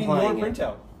 I'm You're reading your implying it.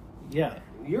 printout. Yeah.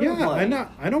 You're Yeah, implying.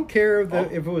 I don't care Oh.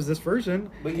 if it was this version.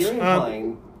 But you're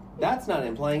implying. That's not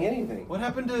implying anything. What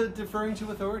happened to deferring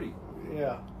to authority?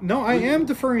 Yeah. No, I am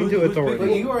deferring to who's authority.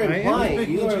 But you are I am. implying. Big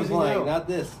You are choosing implying, now. not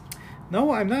this.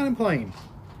 No, I'm not implying.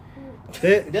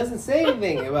 It doesn't say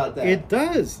anything about that. It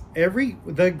does.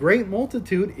 The great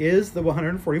multitude is the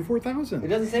 144,000. It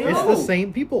doesn't say It's that. the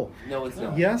same people. No, it's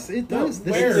not. Yes, it does.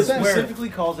 No, This it is specifically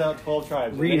calls out 12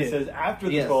 tribes. Read and then it. it says after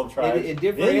the Yes. 12 tribes, It then we got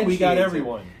differentiates it.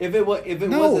 everyone. If it was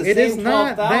No, the it is same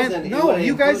not 12,000, that. it No, would've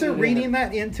you guys are included reading in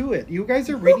that into it. You guys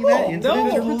are reading that into no, the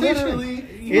interpretation. literally,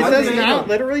 It you're does reading not it.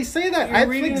 literally say that. You're That's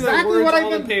reading the exactly words what on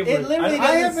I've the been. paper. It literally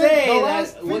I doesn't say the that.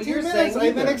 last What 15 you're minutes, saying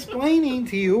I've been either. explaining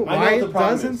to you I know why what the it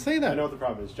problem doesn't is. say I that. know what the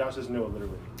problem is. Josh doesn't know it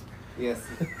literally. Yes.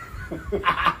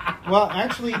 Well,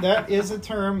 actually, that is a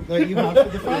term that you have to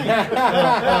define.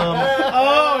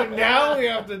 Oh, now we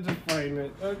have to define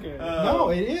it. Okay. No,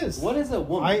 it is. What is a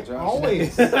woman,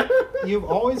 Josh? You've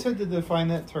always had to define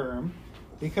that term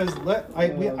because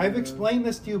I've explained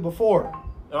this to you before.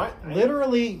 No, I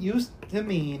Literally used to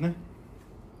mean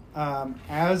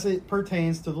as it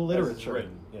pertains to the As it's literature,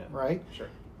 written, yeah. right? Sure.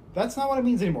 That's not what it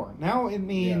means anymore. Now it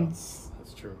means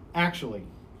That's true. actually.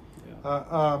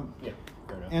 Yeah,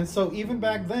 fair enough. And so even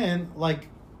back then,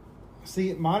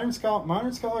 modern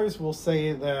scholars will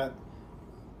say that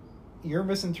you're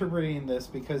misinterpreting this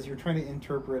because you're trying to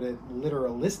interpret it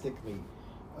literalistically.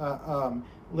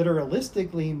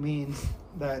 Literalistically means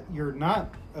that you're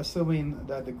not assuming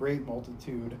that the great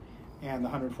multitude and the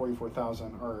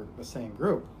 144,000 are the same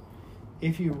group.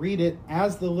 If you read it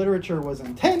as the literature was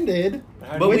intended,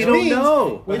 But we don't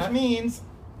know. which means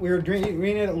we're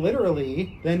reading it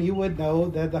literally, then you would know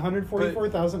that the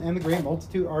 144,000 and the great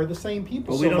multitude are the same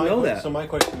people. But we don't know that. So my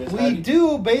question is, how We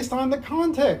do based on the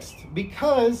context,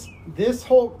 because this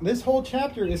whole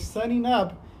chapter is setting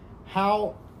up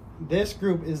how this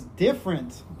group is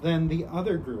different than the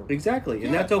other group. Exactly,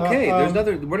 and Yeah. that's okay. There's uh,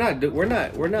 nothing. We're not.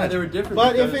 Yeah, they were different.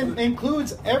 But if because- it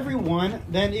includes everyone,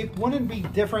 then it wouldn't be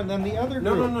different than the other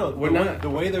no, group. no, no, We're the way- not. The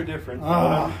way they're different.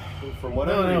 Ah. From what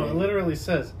No, I'm no, it reading. literally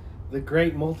says the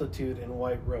great multitude in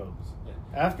white robes.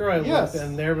 Yeah. After I Yes. looked,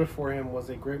 and there before him was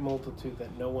a great multitude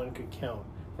that no one could count,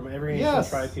 from every nation, Yes.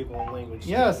 tribe, people, and language.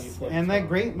 Yes, before and the that throne.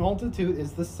 great multitude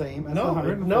is the same as the No,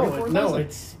 144,000. no,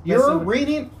 it's You're specific.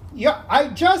 reading. Yeah, I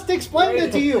just explained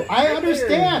it to you. I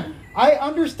understand. I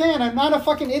understand. I'm not a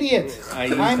fucking idiot.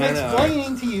 I'm I know.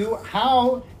 explaining to you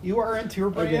how you are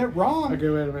interpreting Okay. it wrong. Okay,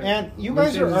 wait a minute. And you Let me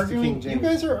guys change are this to arguing. King You James.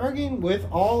 guys are arguing with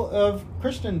all of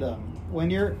Christendom when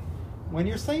you're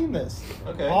saying this.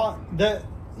 Okay.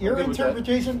 Your I'm good with that.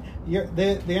 interpretation,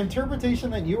 the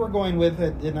interpretation that you were going with,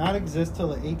 it did not exist till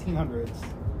the 1800s,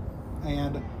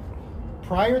 and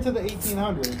prior to the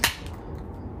 1800s,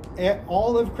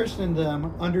 all of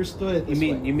Christendom understood it. You This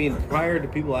mean way. you mean prior to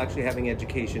people actually having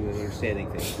education and understanding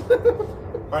things?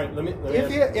 All right, let me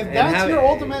If ask if And that's how- your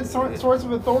ultimate source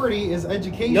of authority is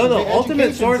education. No, the the ultimate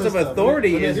education source of system.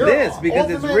 authority is Your this, because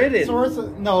it's ultimate written. source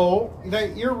of- no,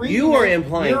 that you're reading. You are it-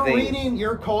 implying You're things. reading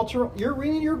your cultural. You're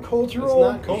reading your It's cultural.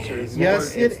 not culture. It's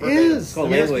Yes, more, it it's verbatim. is. It's called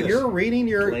Yes, language. you're reading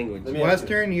your Language. Let me ask you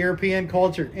Western European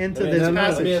culture into Let me- this let me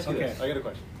passage. ask you Okay. this. I got a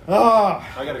question. Ah,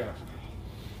 I got a question.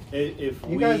 If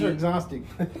you we, guys are exhausting.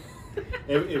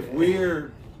 if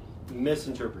we're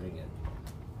misinterpreting it,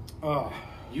 Ah,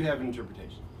 you have an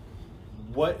interpretation.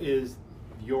 What is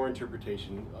your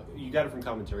interpretation? You got it from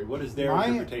commentary. What is their My-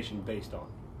 interpretation based on?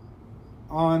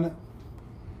 on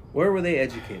Where were they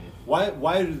educated?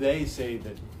 Why do they say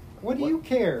that? what do you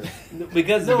care?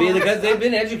 Because they've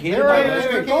been educated They're by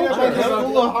educated Western by the culture.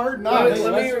 school of hard knocks.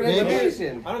 Let me- Western let me-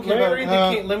 education. I don't care Let me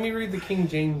about. read let me read the King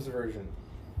James version.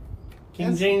 King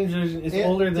It's- James is it-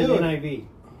 older than dude. NIV.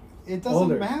 It doesn't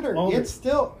Older. matter. Older. It's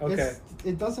still Okay.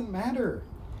 it doesn't matter.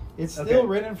 It's still Okay.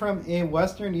 written from a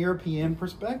Western European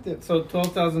perspective. So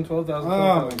 12,000, 12,000, Oh my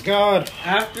 12,000. God!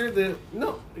 After the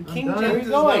King done. James Keep is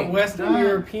going. not Western I'm done.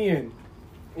 European.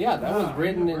 Yeah, that was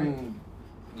written in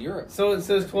Europe. So it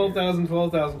says 12,000,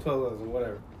 12,000, 12,000,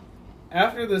 whatever.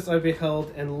 After this I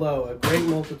beheld, and lo, a great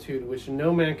multitude, which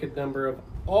no man could number, of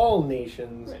all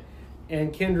nations, Right.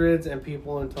 and kindreds, and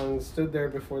people, and tongues, stood there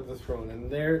before the throne. And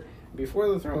there, before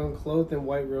the throne, clothed in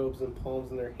white robes and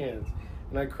palms in their hands.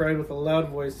 And I cried with a loud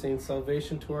voice, saying,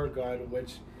 Salvation to our God,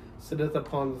 which sitteth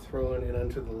upon the throne, and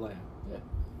unto the Lamb. Yeah.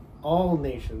 All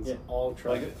nations, Yeah. all Like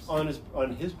tribes. on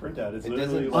his printout, it's It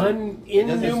literally doesn't- like, It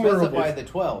doesn't Innumerable. specify the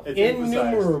 12. it's emphasized.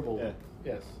 Innumerable. Yeah.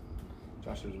 Yes.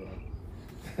 Josh was wrong.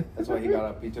 That's why he got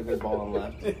up. He took his ball and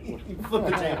left. You flip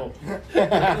the table.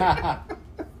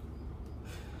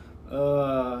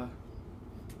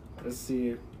 Let's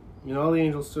see. And all the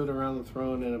angels stood around the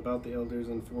throne and about the elders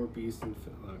and four beasts and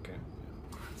okay.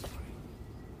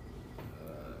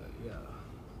 Yeah.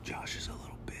 Josh is a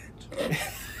little bitch.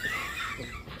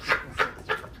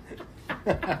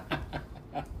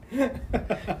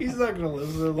 He's not gonna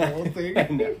listen to the whole thing. I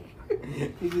know.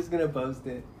 He's just gonna post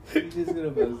it. He's just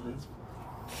gonna post it.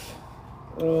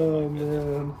 Oh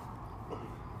man.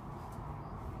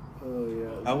 Oh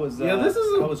yeah. I was. Yeah, this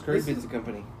is a- I was Curry this is- Pizza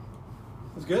Company.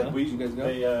 It's good. Huh? We, Did you guys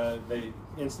go? They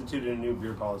instituted a new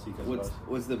beer policy because of us.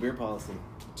 What's the beer policy?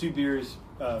 2 beers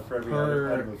for every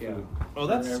Per- item of food. yeah. Oh,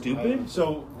 that's Whatever. stupid.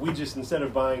 So we just, instead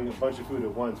of buying a bunch of food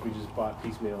at once, we just bought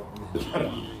piecemeal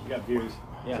and we got beers.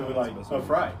 Yeah, So we're that's like, the best oh, way.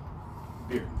 fry,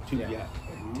 beer. Yeah.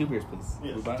 2 beers, please.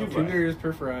 Yes, We buy- two okay. 2 beers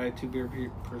per fry, 2 beer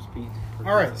per speed.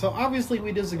 All right, so obviously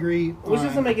we disagree. Which on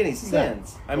doesn't make any that.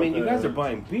 sense. I mean, you But, guys are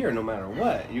buying beer no matter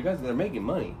what. You guys are making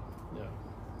money. Yeah.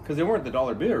 Because they weren't the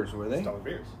dollar beers, were they? It's dollar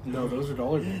beers. No, those are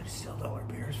dollar beers. Still dollar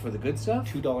beers for the good stuff?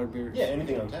 $2 beers. Yeah,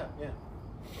 anything on tap, yeah.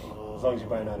 As long as you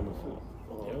buy an item of food.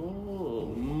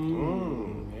 Oh.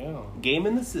 Yeah. Game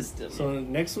in the system. So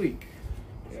next week.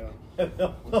 Yeah.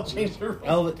 They'll change their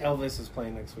rules. Elvis is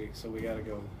playing next week, so we gotta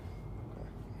go.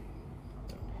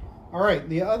 All right,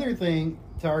 the other thing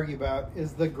to argue about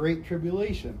is the Great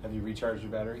Tribulation. Have you recharged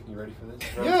your battery? You ready for this?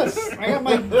 Yes, I got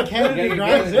my You Canada got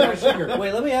Dry your- Zero Sugar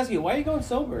Wait, let me ask you, why are you going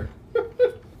sober?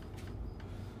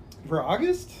 for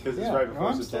August. Because it's Yeah, right before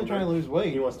I'm September. still trying to lose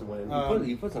weight. He wants to win.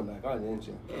 You put some back on, didn't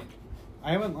you?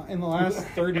 I haven't in the last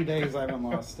 30 days. I haven't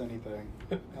lost anything.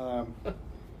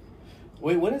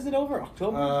 Wait, when is it over?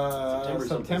 October? September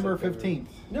something, September September. 15th.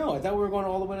 No, I thought we were going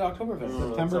all the way to Oktoberfest. No,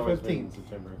 September it's always been 15th. in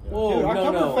September. Yeah. Whoa. Dude, Oh,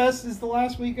 no, no. Oktoberfest is the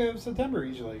last week of September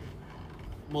usually.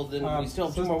 Well, then we still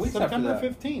have 2 more weeks September after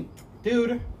that. 15th.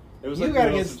 Dude, It was you like gotta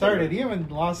middle get of September. started. You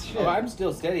haven't lost shit. Oh, I'm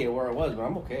still steady at where I was, but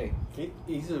I'm okay.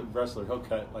 He's a wrestler. He'll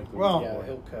cut like the Well- week Yeah, before.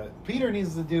 he'll cut. Peter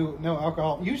needs to do no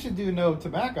alcohol. You should do no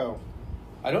tobacco.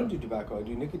 I don't do tobacco. I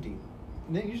do nicotine.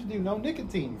 Nick, you should do no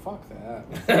nicotine. Fuck that.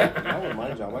 I want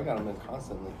my job. I got them in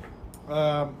constantly.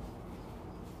 Are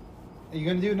you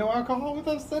gonna do no alcohol with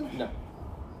us then? No.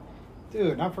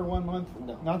 Dude, not for 1 month.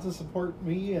 No. Not to support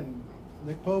me and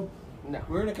Nick Pope No.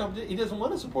 We're in a competition. He doesn't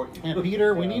want to support you. and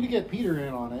Peter. We Yeah. need to get Peter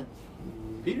in on it.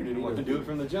 Peter didn't want to do it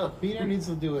from the jump. Peter needs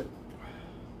to do it.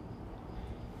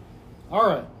 All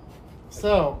right.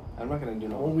 So I'm not going to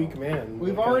do no. One weak man.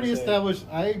 we've what can I already say? established.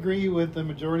 I agree with the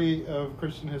majority of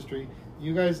Christian history.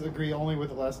 You guys agree only with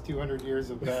the last 200 years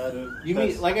of bad. You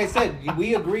mean, like I said,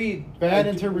 we agreed Bad when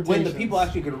the interpretations. people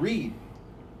actually could read,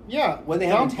 Yeah. when they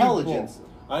have dumb intelligence. people.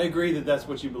 I agree that that's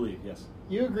what you believe. Yes.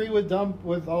 You agree with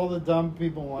all the dumb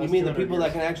people. in the You last mean the 200 people that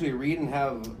years. can actually read and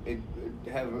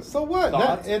have So what?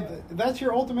 thoughts? That's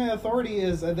your ultimate authority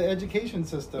is the education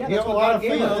system. Yeah, you that's have a what lot God of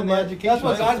gave faith us. in the education That's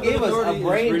what God system. gave us, a Authority is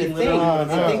brain to reading think, little- No,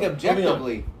 to no. think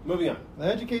objectively. Moving on. The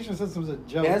education system is a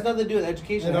joke. It has nothing to do with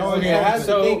education. It always It has has.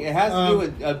 to think. It has to do Um,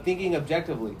 with thinking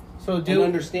objectively. So and do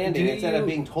understanding do instead of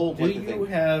being told do what to you think.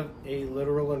 have a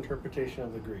literal interpretation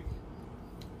of the Greek?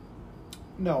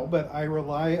 No, but I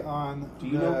rely on Do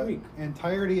you know the Greek?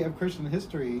 entirety of Christian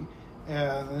history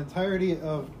and the entirety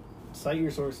of Cite your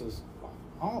sources.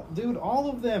 all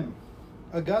of them,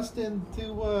 Augustine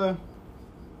to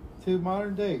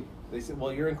modern day. They said,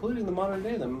 well, you're including the modern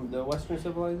day, the Western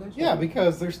civilization. Yeah,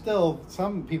 because there's still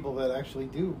some people that actually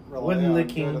do rely Wouldn't on the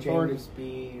good King authority. James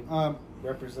be Um,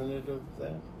 representative of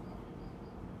that?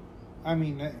 I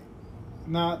mean,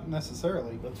 not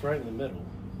necessarily. That's right in the middle.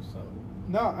 So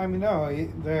No, I mean no. I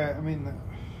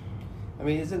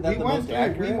mean, isn't that We the went most through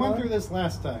accurate we went one? through this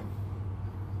last time.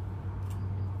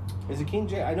 Is it King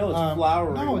James? I know it's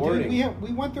flowery No, wording. dude,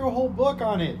 we went through a whole book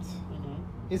on it.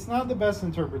 It's not the best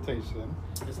interpretation.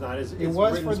 It's not as It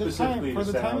was written for the time. specifically For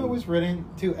to the time it sound- was written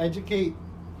to educate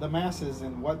the masses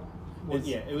in what was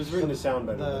it was written to sound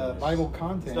better. than the it is. Bible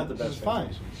content. It's not the which best is fine.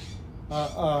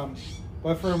 translation.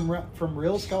 But from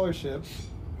real scholarship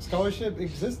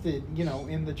existed,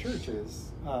 in the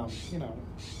churches, so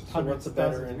hundreds what's a of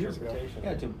better thousands of years ago. interpretation?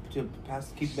 Yeah,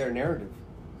 to keep their narrative.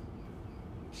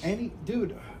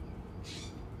 Dude,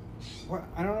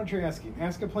 I don't know what you're asking.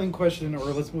 Ask a plain question, or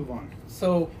let's move on.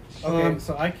 So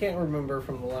so I can't remember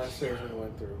from the last series we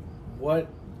went through what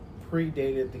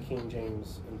predated the King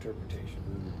James interpretation.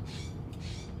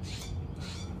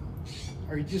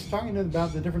 Are you just talking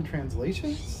about the different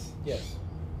translations? Yes.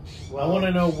 I want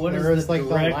to know what is there was the like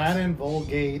direct the Latin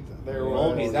Vulgate. There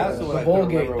Vulgate, was that's the what I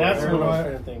Vulgate. remember That's what there, what I was were,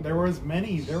 trying to think. there was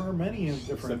many. There were many of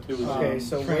different. Except it was- Okay,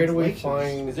 so where do we translations.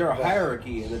 find? Is there a that?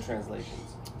 hierarchy in the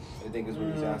translations? I think is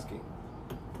what he's asking.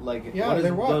 Like, Yeah, what is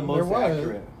there was. the most there was.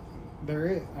 accurate? There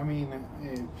is. I mean, the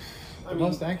mean-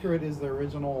 most accurate is the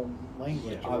original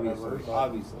language. Yeah, or whatever, Obviously, but-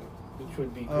 obviously. Which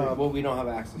would be Uh, Greek. Well, we don't have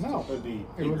access No, to. It would be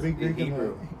it would be Greek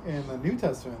Hebrew. in the New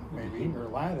Testament, maybe, Hebrew. or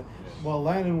Latin. Yeah. Well,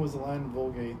 Latin was the Latin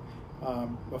Vulgate.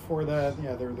 Before that,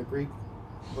 yeah, there were the Greek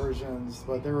versions,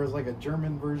 but there was like a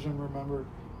German version. Remember,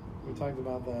 we talked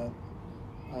about that.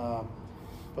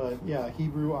 But yeah,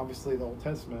 Hebrew, obviously, the Old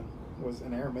Testament was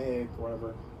in Aramaic, or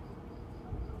whatever.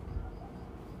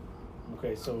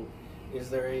 Okay, so is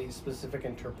there a specific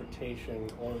interpretation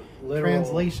or literal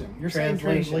Translation. You're saying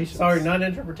translations. Sorry, not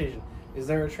interpretation. Is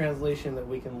there a translation that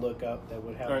we can look up that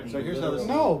would have? All right, the so here's how this-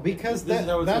 literal- No, because This is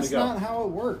how it's that's gonna go. not how it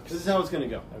works. This is how it's going to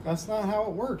go. That's not how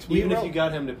it works. Even if wrote- you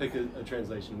got him to pick a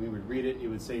translation, we would read it. It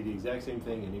would say the exact same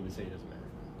thing, and he would say it doesn't matter.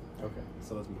 Okay.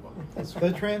 So let's move on.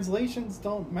 the translations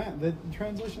don't matter. The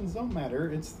translations don't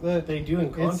matter. It's the They do in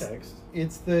it's- context.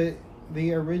 It's the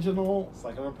original It's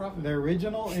like I'm a prophet. the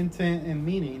original intent and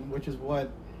meaning, which is what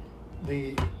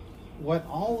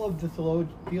all of the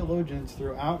theologians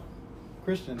throughout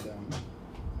Christendom,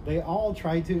 they all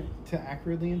try to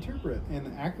accurately interpret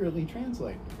and accurately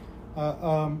translate.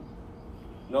 And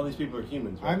all these people are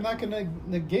humans, right? I'm not going to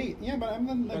negate. Yeah, but I'm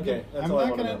not. Okay, that's I'm all I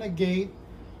not wanna going to know. negate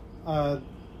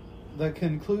the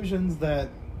conclusions that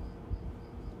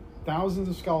thousands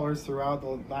of scholars throughout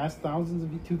the last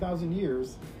 2,000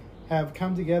 years have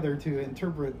come together to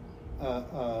interpret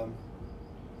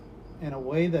in a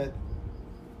way that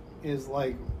is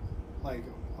like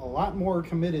a lot more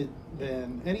committed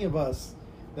than any of us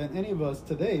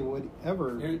today would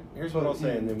ever. Here's put what I'll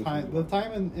say, in. and then we time, can the move on.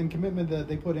 time and commitment that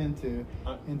they put into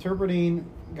Uh, interpreting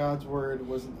God's word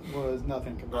was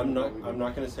nothing compared. I'm to not. what we I'm do.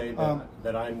 not going to say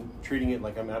that I'm treating it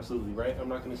like I'm absolutely right. I'm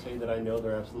not going to say that I know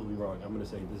they're absolutely wrong. I'm going to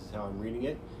say this is how I'm reading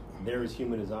it. They're as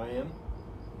human as I am,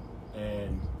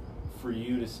 and for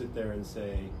you to sit there and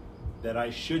say that I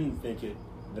shouldn't think it,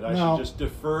 that I No. should just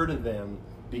defer to them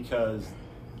because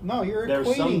No, you're there's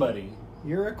equating. somebody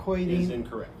You're is equating.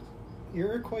 incorrect.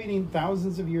 You're equating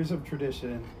thousands of years of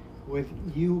tradition with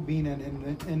you being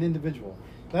an individual.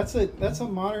 That's a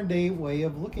modern day way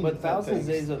of looking But at thousands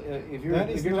things. of days of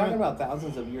if you're talking about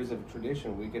thousands of years of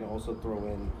tradition, we can also throw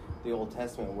in the Old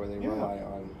Testament where they rely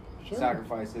on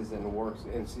sacrifices and works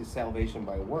and salvation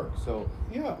by works. So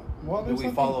yeah, well, do we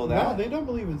follow that? No, they don't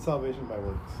believe in salvation by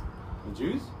works. The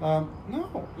Jews? No.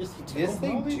 Yes, they do. Yes,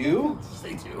 they No, do. didn't. Yes,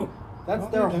 they do. That's No,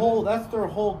 their they whole. didn't.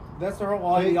 That's their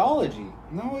whole ideology.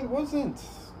 No, it wasn't.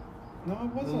 No,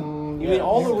 it wasn't. You mean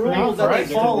all the Not rules that they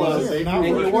Christ, follow, it wasn't.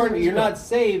 and Not you're not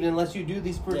saved unless you do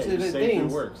these Yeah, you specific say through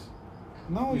things. works.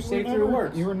 No, You were saved never, through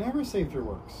works. You were never saved through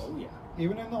works. Oh yeah.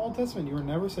 Even in the Old Testament, you were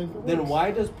never saved through works. Then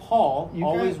why does Paul You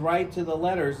always guys- write to the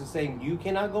letters and saying you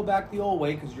cannot go back the old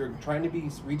way because you're trying to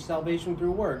reach salvation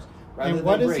through works rather And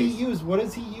what than does grace? he use? What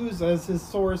does he use as his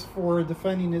source for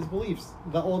defending his beliefs?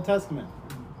 The Old Testament.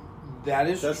 That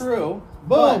is That's- true.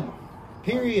 Boom.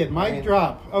 Period. Mic I mean-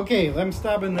 drop. Okay, I'm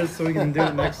stopping this so we can do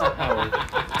it next hour.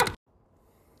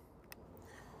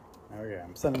 Okay,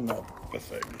 I'm setting up the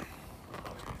thing.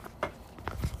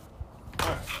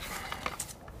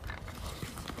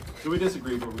 So we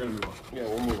disagree, but we're going to move on. Yeah,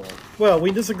 we'll move on. Well,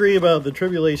 we disagree about the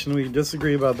tribulation. We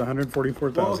disagree about the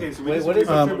 144,000. Well, okay, so we Wait, what disagree is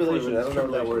the about tribulation? I don't know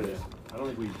what that word tribulation. is. I don't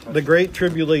think we touched The Great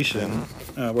Tribulation,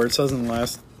 where it says in the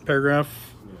last paragraph,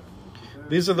 Yeah.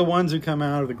 these are the ones who come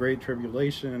out of the Great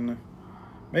Tribulation.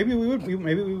 Maybe we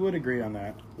would agree on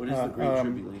that. What is the Great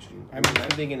Tribulation? I'm- I'm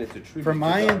thinking it's a tribute. From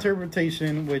my to God.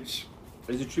 interpretation, which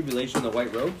Is the tribulation the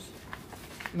white robes?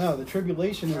 no, the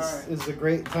tribulation is Alright. is the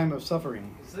great time of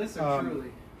suffering. Is this or Um,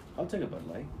 truly? I'll take a Bud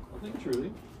Light. I think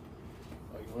truly.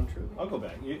 Oh, you want truly? I'll go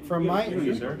back. From my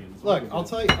look, I'll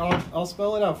tell you. I'll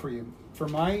spell it out for you.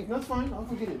 From my That's fine. I'll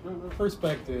go get it. No.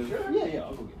 perspective, Yeah, I'll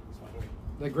go get it. It's fine.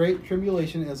 the Great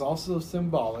Tribulation is also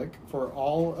symbolic for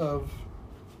all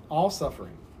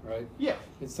suffering. Right? Yeah,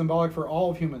 It's symbolic for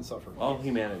all of human suffering. All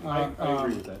humanity. I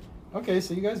agree with that. Okay,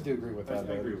 so you guys do agree with I that.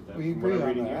 then. agree with that. We From what agree I'm on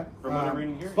reading that. here. From what I'm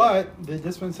reading here, But the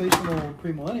dispensational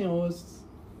premillennialists,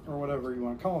 or whatever you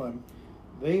want to call them,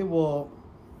 they will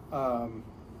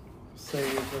say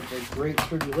that the Great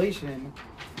Tribulation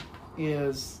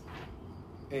is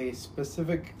a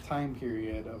specific time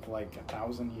period of like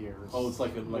 1,000 years. Oh, it's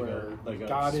like where a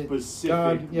God is- specific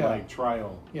God- yeah. like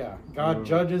trial. Yeah, God Mm.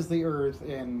 judges the earth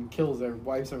and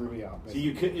wipes everybody out. So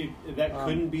you could that Um,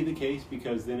 couldn't be the case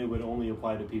because then it would only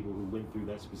apply to people who went through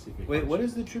that specific. Wait, what hardship.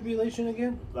 is the tribulation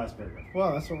again? Last paragraph.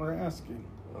 Well, that's what we're asking.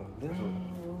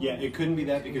 Yeah, it couldn't be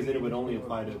that because then it would only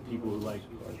apply to people who like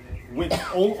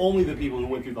only the people who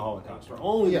went through the Holocaust or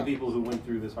only Yeah. the people who went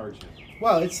through this hardship.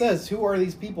 Well, it says, "Who are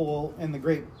these people in the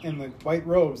white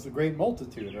robes, the great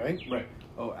multitude?" Right? Right.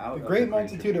 Oh, out The of great the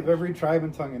multitude of tribulation. every tribe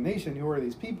and tongue and nation. Who are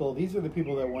these people? These are the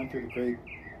people that went through the great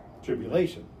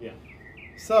tribulation. Yeah.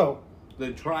 So,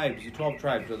 The tribes, the 12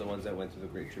 tribes are the ones that went through the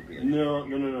Great Tribulation.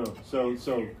 No. So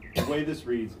the way this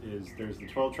reads is there's the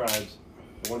 12 tribes,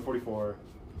 the 144.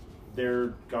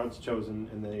 They're God's chosen,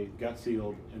 and they got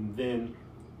sealed, and then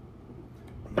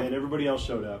everybody else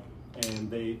showed up,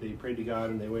 and they prayed to God,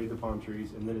 and they waved the palm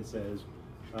trees, and then it says,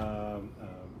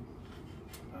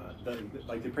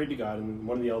 like they prayed to God, and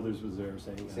one of the elders was there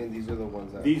saying, Saying these are the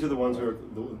ones that. these are the ones who are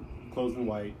clothed in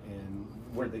white, and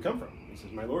where'd they come from? He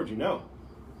says, my Lord, you know.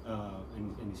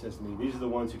 And he says to me, these are the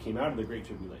ones who came out of the Great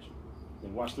Tribulation. They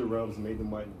washed their robes and made them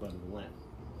white in the blood of the Lamb.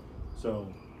 So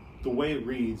the way it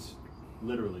reads,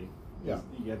 literally, Yeah. is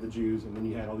you had the Jews, and then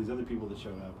you had all these other people that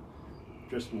showed up,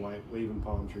 dressed in white, waving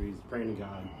palm trees, praying to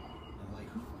God. And I'm like,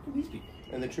 who the fuck are these people?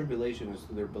 And the tribulation is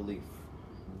their belief.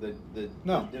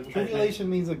 no, the tribulation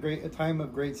means a time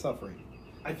of great suffering.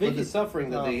 I But think the it's, suffering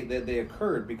that no. they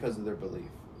occurred because of their belief.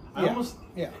 I almost,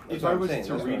 Yeah. That's if what I I'm was saying, to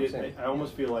that's what read I'm it, saying. I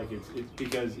almost feel like it's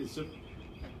because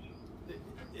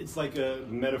it's like a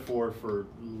metaphor for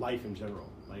life in general,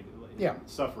 like Yeah.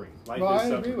 suffering. Life Well, is I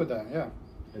suffering. agree with that. Yeah.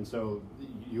 And so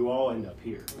you all end up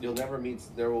here,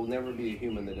 There will never be a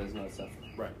human that does not suffer.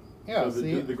 right? Yeah. So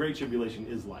see, the Great Tribulation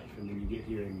is life, and then you get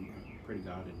here and you pray to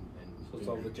God and So it's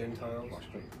all the Gentiles. wash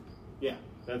clean. Yeah,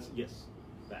 that's yes,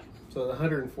 that. So the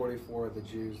 144 are the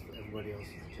Jews, everybody else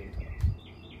is the Gentiles.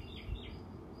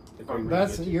 If I really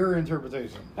that's get to- your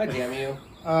interpretation. I damn you.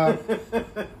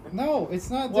 No, it's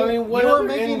not. Well, I mean, what you are other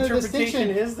making a interpretation distinction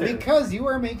is there? because you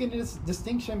are making this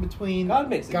distinction between God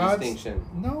makes a God's- distinction.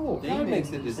 No, God makes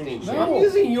a distinction. No, I'm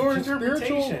using your it's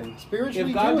interpretation. Spiritually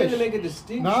If God Jewish. didn't make a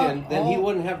distinction, Not then He all-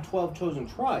 wouldn't have 12 chosen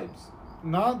tribes.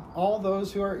 Not all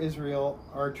those who are Israel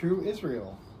are true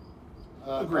Israel.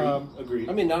 Agreed.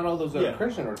 I mean, not all those that Yeah. are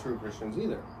Christian are true Christians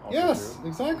either. Also Yes, true.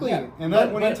 exactly. Yeah, And that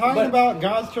but- when you're but- talking but- about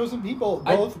God's chosen people,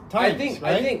 both times,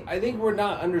 right? I think we're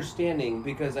not understanding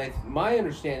because my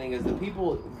understanding is the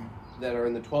people that are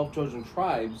in the 12 chosen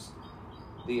tribes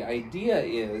The idea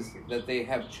is that they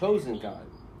have chosen God.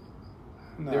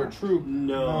 No. They're true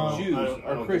No, Jews I or don't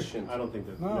think- Christians. I don't think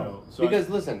that. No. No. So Because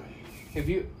listen,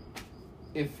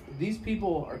 if these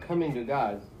people are coming to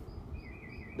God,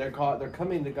 they're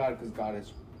coming to God because God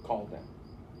has called them.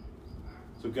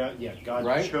 So God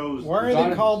Right? chose. Why are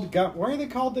God- they called? Why are they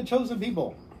called the chosen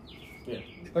people? Yeah.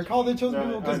 They're called the chosen No,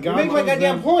 people because I- God You make my chose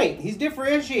goddamn them. point. He's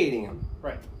differentiating them.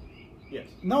 Right. Yes.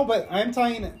 No, but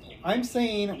I'm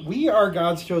saying we are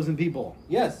God's chosen people.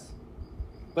 Yes,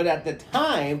 but at that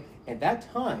time,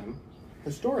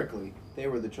 historically, they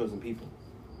were the chosen people.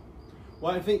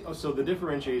 Well, I think so. The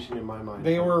differentiation in my mind.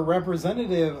 They were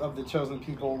representative of the chosen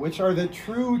people, which are the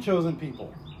true chosen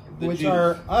people, The which Jews.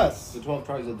 are us, The 12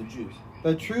 tribes of the Jews.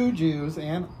 the true Jews,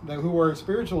 and who are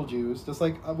spiritual Jews, just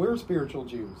like we're spiritual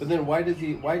Jews. But then why does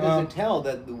it tell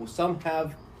that some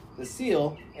have the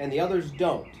seal and the others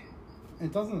don't?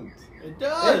 It doesn't. It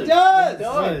does. It does. It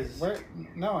does. Where,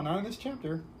 no, not in this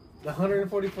chapter. The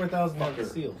 144,000 have the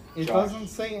Fucker. seal. It Josh. doesn't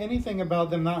say anything about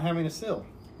them not having a seal.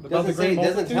 Doesn't tell them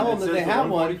It that they says the have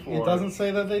one. 144. It doesn't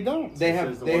say that they don't. They says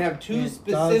have the they one- have two It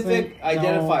specific doesn't-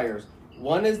 no. identifiers.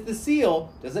 One is the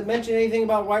seal. Doesn't mention anything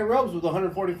about white robes with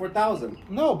 144,000.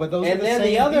 No, but those are And the then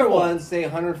same the other people. ones say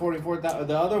 144,000.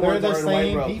 The other They're ones the are in white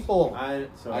same robes. people. I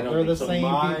don't They're the think same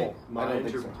my, people. My I don't think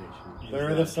so. interpretation. is They're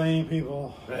that- the same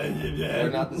people. They're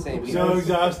not the same So people.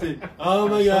 exhausted. Oh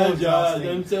my So God, Josh! exhausting.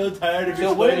 I'm so tired of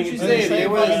So what did explaining you it to say? you. They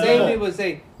were the fucking same people. people that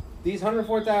say these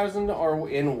 104,000 are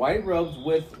in white robes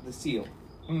with the seal.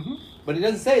 Hmm. But it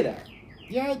doesn't say that.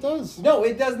 Yeah, it does. No,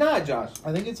 it does not, Josh.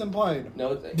 I think it's implied.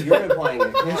 No, you're implying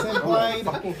it. It's implied.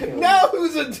 Fucking kill you. Now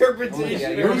whose Oh my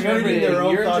interpretation? God, You're reading their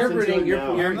own You're thoughts into interpreting. it You're,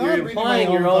 now. you're, I'm not you're reading implying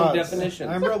my your own own thoughts. definitions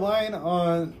I'm relying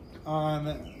on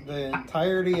the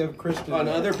entirety of Christendom. on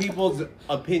other people's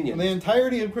opinions. The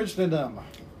entirety of Christendom.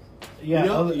 Yeah,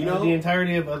 You know- the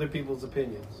entirety of other people's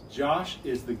opinions. Josh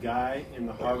is the guy in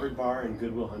the Harvard bar in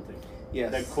Good Will Hunting.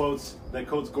 Yes. That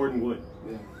quotes Gordon Wood.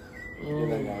 Yeah. You're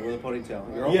that guy with a ponytail.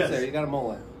 You're almost Yes. there. You got a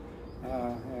mullet.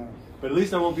 Yeah. But at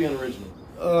least I won't be unoriginal.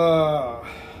 Uh,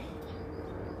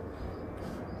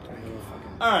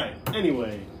 All right.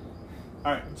 Anyway.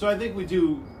 All right. So I think we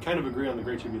do kind of agree on the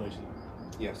Great Tribulation.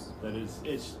 Yes. That it's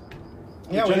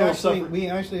the yeah, general we suffering-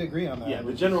 actually agree on that. Yeah,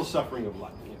 the general suffering of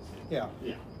life. Yeah.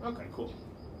 Yeah. Okay. Cool.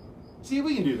 See,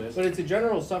 we can do this. But it's a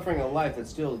general suffering of life that's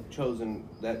still chosen,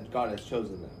 that God has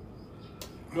chosen them.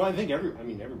 No, I think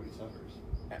everybody suffers.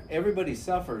 Everybody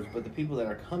suffers, but the people that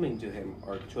are coming to Him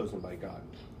are chosen by God.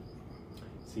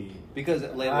 See, Because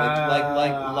like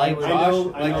I would- Josh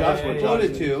I know Josh that's what alluded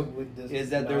Josh to, would is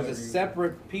that there's a not agree with.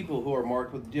 separate people who are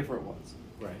marked with different ones.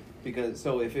 right. Because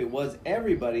so if it was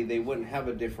everybody, they wouldn't have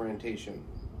a differentiation.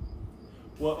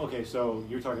 Well, okay, so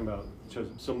you're talking about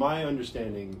chosen. So my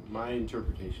understanding, my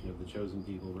interpretation of the chosen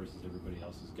people versus everybody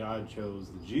else is God chose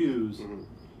the Jews Mhm.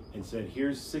 and said,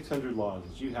 here's 600 laws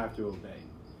that you have to obey,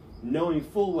 knowing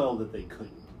full well that they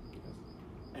couldn't.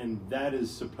 And that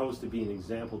is supposed to be an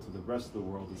example to the rest of the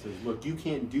world that says, look, you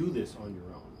can't do this on your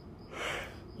own.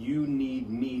 You need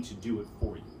me to do it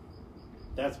for you.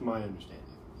 That's my understanding.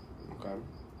 Okay.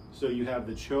 So you have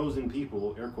the chosen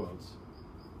people, air quotes,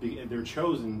 they're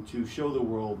chosen to show the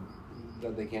world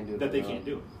That they can't do it. that on they their can't own.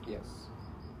 do it. Yes.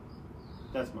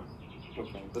 That's mine.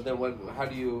 Okay. But then how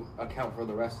do you account for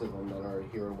the rest of them that are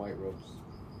here in white robes?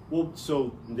 Well,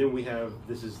 so then we have,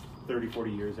 this is 30,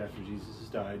 40 years after Jesus has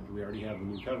died. We already have the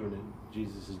new covenant.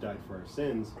 Jesus has died for our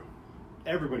sins.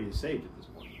 Everybody is saved at this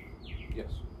point.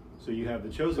 Yes. So you have the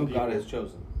chosen Who people. God has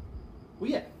chosen. Well,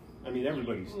 yeah. I mean,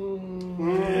 everybody's.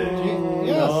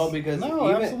 Yes. No, because No,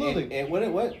 even, absolutely. And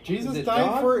what Jesus is it died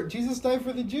John? for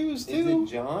the Jews Is too. it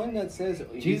John that says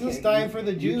Jesus you died for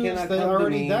the you Jews cannot that come to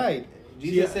already me- died.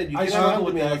 Jesus said you I cannot struggle come to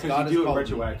with me that unless because God has you do it called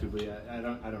you. retroactively. I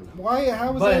don't know. Why?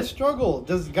 How is But- that a struggle?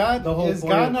 Does God The whole does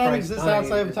point God of not Christ's exist dying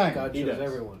outside of is time? God He chose does.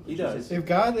 everyone. He does. If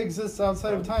God exists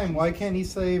outside of time, why can't He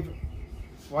save?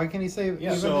 Why can't He save Yeah,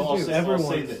 even So the I'll Jews? say, I'll say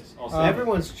Everyone's- this. I'll say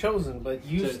Everyone's chosen, but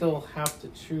you So- still have to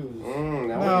choose. Now No, we're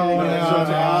getting no,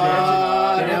 into-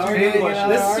 no. now we're getting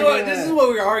another This is what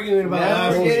we were arguing about Now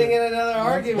last we're week. getting in another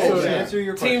argument. So to here. answer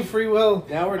your question, Team free will.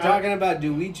 Now we're talking about,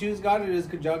 do we choose God or does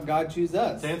God choose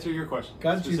us? to answer your question,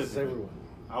 God chooses specifically, everyone.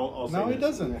 I'll say No, He this.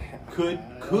 doesn't. Could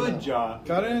God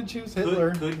didn't choose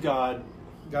Hitler. Could God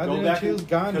God go didn't back choose and-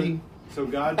 Gandhi. So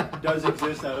God does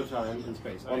exist out of time and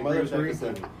space. I Or agree Mother with that Teresa.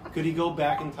 completely. Could He go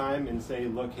back in time and say,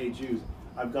 look, hey Jews,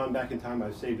 I've gone back in time,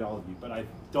 I've saved all of you. But I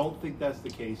don't think that's the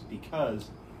case because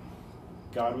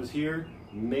God was here,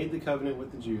 made the covenant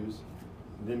with the Jews,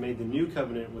 then made the new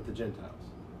covenant with the Gentiles.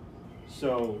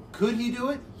 So could He do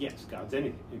it? Yes, God's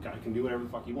anything. God can do whatever the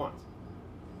fuck He wants.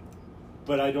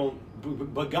 But I don't.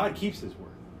 But God keeps His word.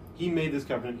 He made this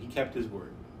covenant. He kept His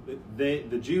word.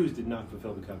 The Jews did not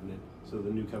fulfill the covenant, so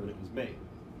the new covenant was made.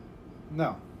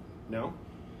 No. No,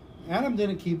 Adam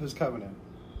didn't keep his covenant.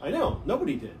 I know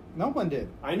nobody did. No one did.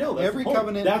 I know. That's Every the point.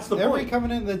 covenant, That's the every point.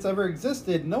 covenant that's ever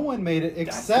existed, no one made it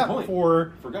That's the except point.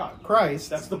 for God. Christ.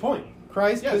 That's the point.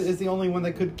 Christ Yes. is the only one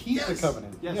that could keep the Yes.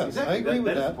 covenant. Yes, Yes, exactly. I agree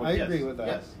with is the that. point. I Yes. agree with that.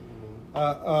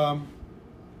 Yes.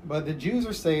 But the Jews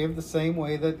are saved the same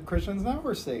way that Christians now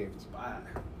are saved.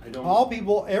 I don't. All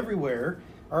people everywhere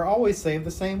are always saved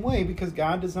the same way because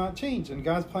God does not change, and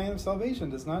God's plan of salvation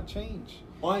does not change.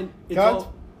 Well, it's God's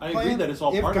all, I plan, agree that it's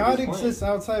all if part God of His plan. exists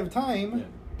outside of time, Yeah.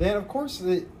 then of course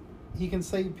He can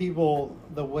save people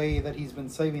the way that He's been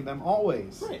saving them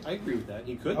always. Right, I agree with that.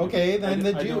 He could. Okay, do it.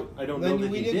 then I don't then know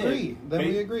that we he agree. did. Then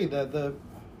we Ba- agree that the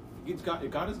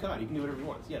God is God. He can do whatever he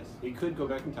wants. Yes, he could go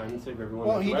back in time and save everyone.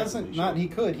 well, he retroactively, doesn't. sure. Not he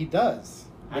could. He does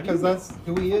How do because you know? that's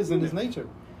who he is in his nature.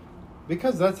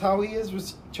 Because that's how he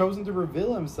is chosen to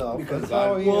reveal himself. Because that's God-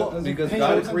 how he well, is because chosen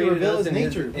God to created reveal us his in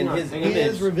His- nature. in His He image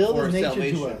has revealed for his nature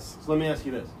salvation. to us. So let me ask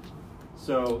you this.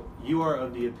 So you are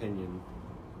of the opinion,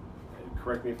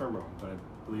 correct me if I'm wrong, but I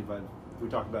believe we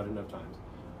talked about it enough times,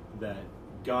 that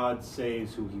God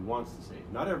saves who He wants to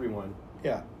save. Not everyone.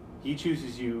 Yeah. He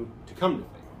chooses you to come to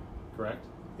faith, correct?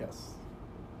 Yes.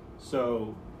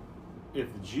 So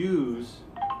if the Jews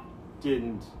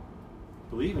didn't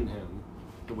believe in Him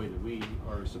the way that we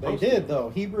are They supposed did to. though.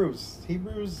 Hebrews.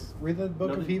 Read the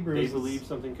book of Hebrews. They believe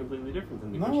something completely different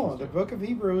than the No, Christians the do. book of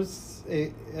Hebrews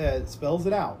it spells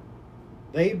it out.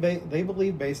 They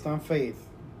believe based on faith,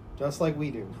 just like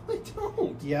we do. They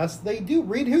don't. Yes, they do.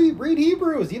 Read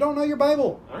Hebrews. You don't know your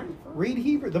Bible. All right, fine. Read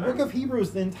Hebrew. The book All of right.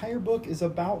 Hebrews, the entire book is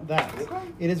about that. Okay.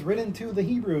 It is written to the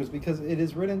Hebrews because it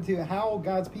is written to how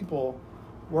God's people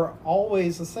were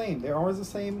always the same. They're always the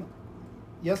same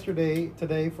yesterday,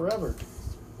 today, forever.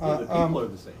 Yeah, the people are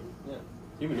the same. Yeah.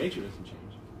 Human nature doesn't change.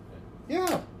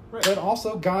 Yeah. Right. But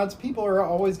also God's people are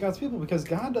always God's people because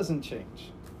God doesn't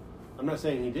change. I'm not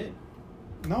saying He did.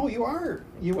 No, you are.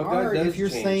 You But God are. does If you're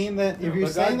change. saying that, No, if you're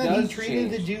but God saying that He does treated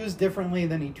the change. Jews differently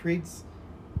than He treats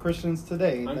Christians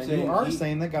today, I'm then saying you are He-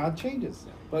 saying that God changes.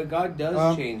 But God does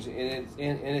Um, change, and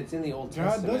it's in the Old God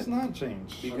Testament. does not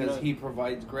change. Because He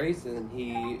provides grace, and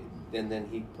then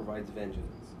He provides vengeance.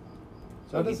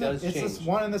 So That He doesn't- does it's change. just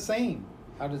one and the same.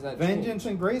 How does that Vengeance change?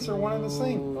 and grace are one and the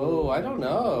same. Oh, I don't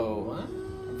know.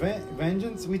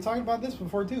 Vengeance. We talked about this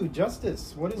before too.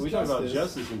 Justice. What is We talk justice? about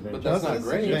justice and vengeance. But that's not Justice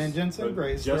grace. and vengeance and But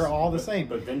grace. just- They're all the but- same.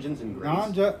 But vengeance and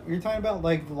grace. You're talking about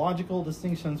like logical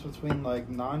distinctions between like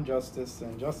non-justice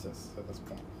and justice at this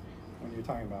point. When you're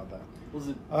talking about that. What's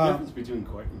the Uh, difference between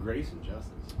grace and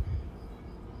justice?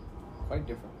 Quite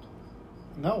different.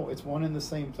 No, it's one and the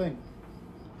same thing.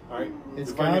 All right.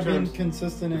 It's define your God being terms.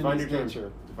 consistent in Define His your terms.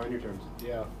 nature. Define your terms.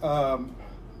 Yeah.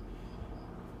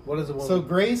 What is it? So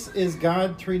grace is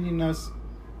God treating us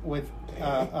with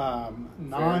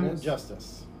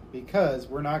non-justice because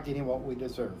we're not getting what we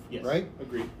deserve, Yes. right?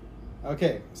 Agreed.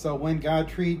 Okay, so when God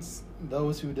treats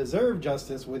those who deserve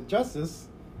justice with justice,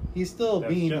 He's still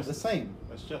That's being justice. the same.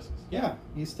 That's justice. Yeah,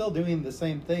 He's still doing the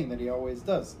same thing that He always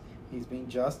does. He's being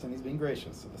just and He's being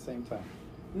gracious at the same time.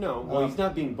 No, well, Um, He's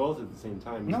not being both at the same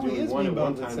time. He's no, he doing is one being at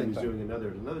one both at the time and same He's time. doing another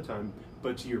at another time.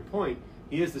 But to your point,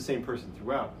 He is the same person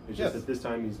throughout. It's Yes. just that this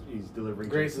time He's delivering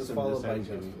Grace justice is and followed this time by he's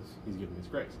giving, justice. he's giving His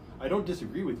grace. I don't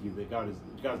disagree with you that God's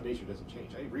nature doesn't change.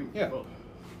 I agree with Yeah. you both.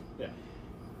 Yeah.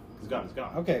 Because God is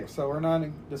God. Okay, so we're not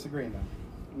disagreeing then.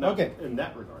 Not Okay. in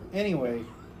that regard. Anyway,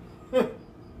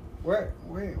 where,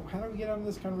 how do we get on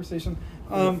this conversation?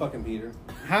 Fucking Peter.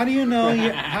 How do you know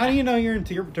your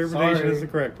interpretation Sorry. is the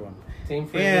correct one? Team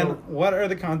free And will. what are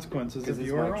the consequences Because if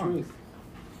it's you are my wrong? truth.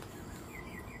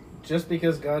 Just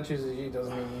because God chooses you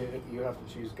doesn't mean you have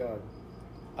to choose God.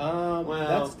 Well,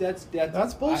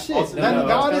 That's bullshit. also- Then no,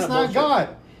 God that's is kinda not bullshit. God.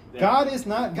 Yeah. God is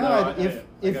not No, God. I if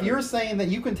gotta- you're saying that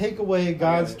you can take away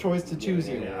God's choice to choose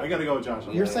you, I got to go with Josh.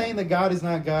 on you're that. saying that God is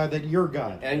not God, that you're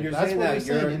God. And you're That's saying what that we're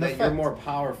saying, in you're effect. more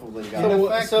powerful than God. In So,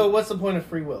 effect- so what's the point of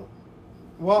free will?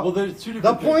 Well, Well, there's two the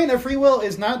different point things. of free will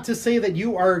is not to say that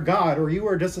you are God or you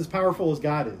are just as powerful as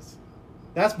God is.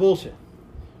 That's bullshit.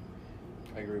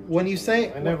 I agree with When you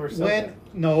say I never said when that.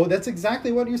 no, that's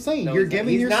exactly what you're saying. No, You're he's not.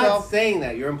 giving He's not yourself saying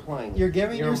that. You're implying. you're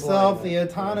giving You're yourself implying the that.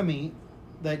 autonomy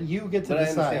that you get to But I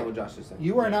decide. understand what Josh is saying.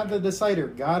 You are not the decider.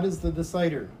 God is the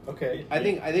decider. Okay. I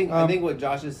think what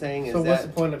Josh is saying is So what's the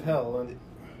that point of hell? And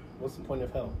what's the point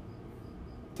of hell?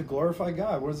 To glorify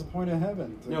God. What is the point of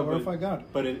heaven? To No, glorify God.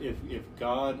 But if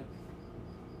God,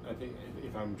 I think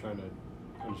if I'm trying to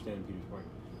understand Peter's point,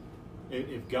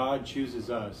 if God chooses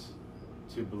us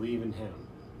to believe in Him,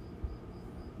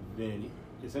 then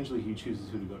essentially he chooses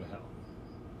who to go to hell.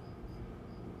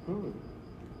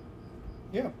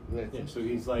 Yeah. Yeah, so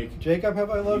he's like, Jacob have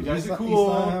I loved, You guys are Esau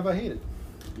cool. have I hated.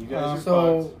 you guys are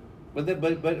So fucked. But That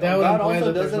would God imply also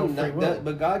that there's no doesn't. free will.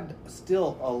 But God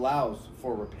still allows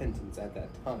for repentance at that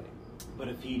time. But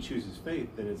if he chooses faith,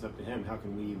 then it's up to him. How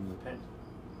can we even repent?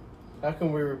 how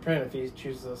can we repent if he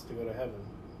chooses us to go to heaven?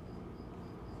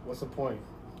 What's the point?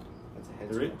 That's a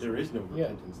head There is no Yeah.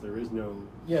 repentance. There is no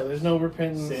Yeah, there's no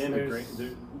repentance. sin. There's,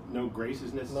 No grace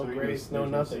is necessary. grace, no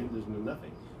there's nothing. sin, there's no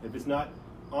nothing. If it's not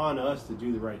on us to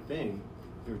do the right thing,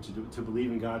 or to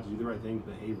believe in God, to do the right thing, to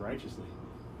behave righteously,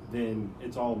 then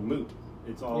it's all moot.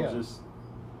 It's all Yeah. just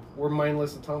we're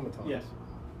mindless automatons. yes.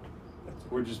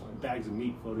 We're just bags of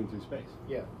meat floating through space.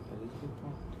 Yeah. That is a good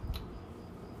point.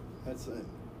 That's a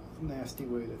nasty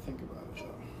way to think about it,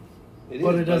 though. It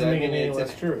But is, it doesn't I make it mean, any it's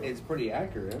less true. It's pretty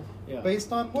accurate. Yeah.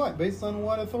 Based on what? Based on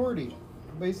what authority?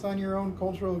 Based on your own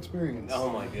cultural experience. Oh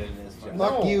my goodness, John.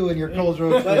 Fuck No. you and your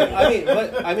cultural But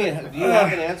experience. I mean, do you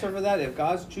have an answer for that? If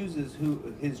God chooses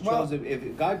Well- chosen,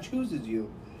 if God chooses you,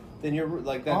 then you're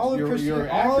like that's All of you're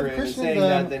all of accurate in saying Christendom-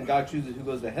 that. Then God chooses who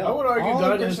goes to hell. I would argue All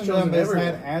God of has Christendom chosen has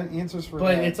everyone. had answers for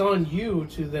But that. it's on you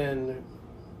to then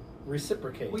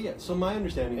reciprocate. Well, yeah. So my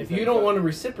understanding If is you don't want to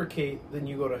reciprocate, then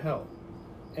you go to hell,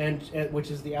 and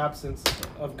which is the absence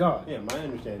of God. yeah, my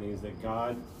understanding is that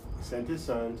God sent His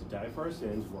Son to die for our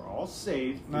sins. We're all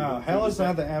saved. No, hell is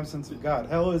not the absence of God.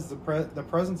 Hell is the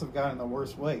presence of God in the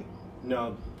worst way.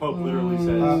 No, Pope literally says.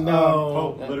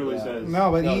 no. Pope literally Yeah. says. No,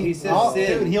 but No, he says dude,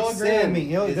 sin- he'll agree sin with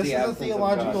me. is This the is a absence of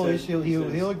theological God. issue. He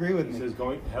says- He'll agree with He me. says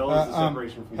hell is a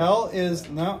separation from hell God. is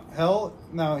no.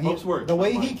 Pope's words, The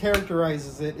way not he mine.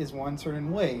 characterizes it is one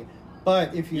certain way,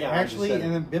 but if you Yeah, I just actually said it.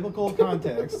 in a biblical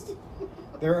context,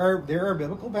 there are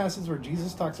biblical passages where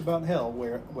Jesus talks about hell,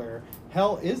 where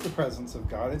hell is the presence of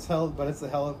God. It's hell, but it's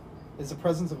the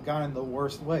presence of God in the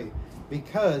worst way,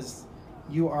 because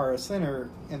you are a sinner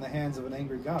in the hands of an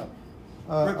angry God.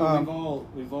 Right, but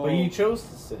we've all. But you chose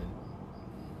to sin.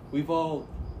 We've all.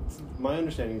 My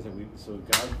understanding is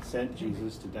that God sent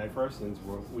Jesus to die for our sins.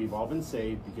 We've all been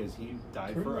saved because He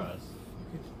died for us.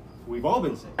 We've all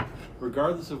been saved,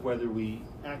 regardless of whether we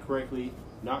act correctly,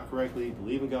 not correctly,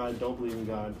 believe in God, don't believe in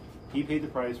God. He paid the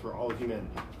price for all of humanity.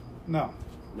 No,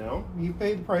 No, he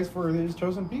paid the price for his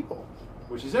chosen people.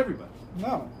 which is everybody.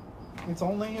 No, it's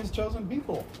only his chosen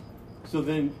people. So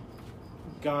then,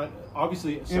 God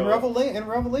obviously. In So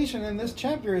Revelation, in this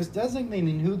chapter, is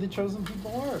designating who the chosen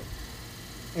people are.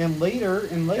 And later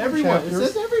Everyone. chapters, It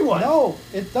says everyone. No,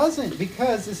 it doesn't,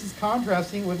 because this is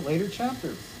contrasting with later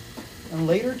chapters. In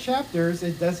later chapters,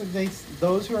 it designates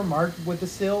those who are marked with the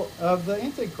seal of the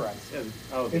Antichrist.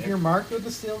 Yeah, If you're marked with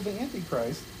the seal of the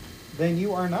Antichrist, then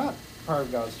you are not part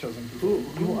of God's chosen people.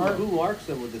 Who marks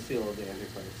them with the seal of the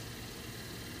Antichrist?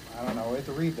 I don't know. We have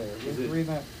to read there. We have Is to it- read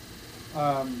that.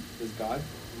 Does God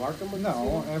mark them with the No,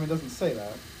 seal? I mean, it doesn't say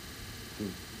that.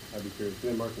 I'd be curious. Do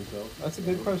they mark themselves? That's a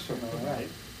good question, though. Yeah. Right.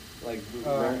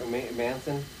 Like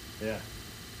Manson? Yeah.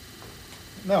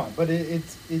 No, but it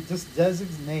just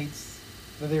designates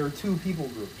that there are two people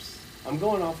groups. I'm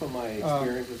going off of my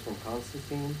experiences from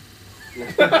Constantine.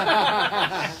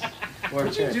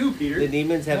 What'd you do, Peter? The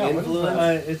demons have Yeah, what is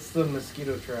influence. It's the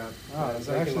mosquito trap. Oh, It's does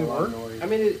it making actually a lot of work? noise. I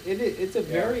mean, it's a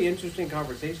very interesting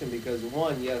conversation because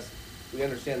one, yes, we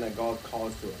understand that God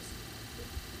calls to us.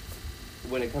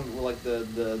 When it comes to like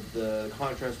the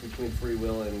contrast between free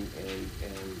will and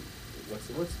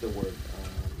what's the word?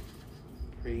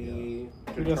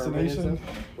 Predestination.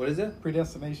 What is it?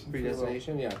 Predestination.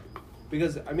 Predestination. Yeah.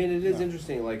 Because I mean, it is Yeah.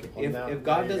 interesting. Like, Well, if now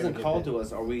God you're doesn't gonna call get to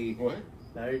us, are we What?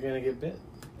 Now you're gonna get bit.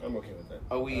 I'm okay with that.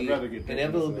 are I'd we rather get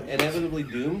bitten than that. inevitably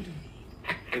doomed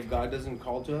if God doesn't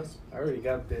call to us? I already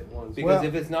got bit once. Because Well-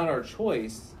 if it's not our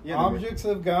choice, Yeah, Objects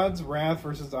of God's wrath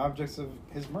versus objects of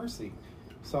His mercy.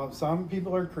 So some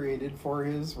people are created for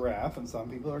His wrath, and some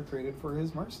people are created for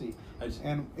His mercy.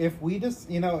 And if we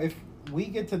if we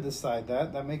get to decide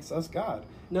that, that makes us God.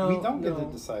 No, we don't get no.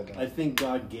 to decide that. I think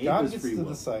God gave God us gets free to will.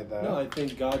 decide that. No, I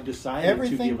think God decided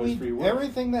everything to give us free will.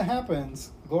 everything that happens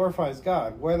glorifies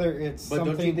God. Whether it's but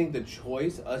something. don't you think the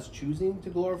choice, us choosing to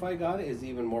glorify God, is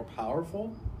even more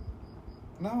powerful?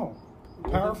 No.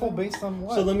 Powerful based on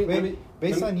what? So let me-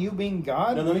 based on you being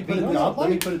God. No, let me put it being this- let me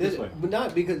godlike? put it this way. But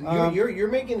not because you're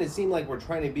making it seem like we're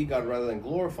trying to be God rather than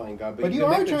glorifying God. But you can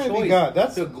are make the trying to be choice God.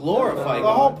 That's to glorify the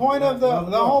God. whole point of the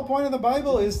No. whole point of the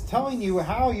Bible is telling you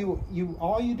how you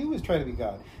all you do is try to be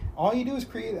God. All you do is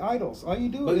create idols. All you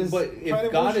do is But try to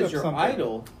if God worship is your something.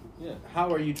 idol, Yeah.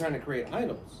 how are you trying to create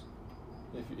idols?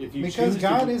 If you Because choose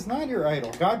God to, is not your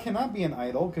idol. God cannot be an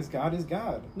idol because God is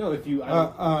God. no, if you You're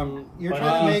But trying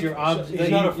to he's make your object. He's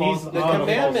not a false- The Not a false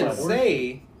commandments idol.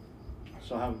 say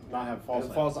shall have not have false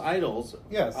false idols.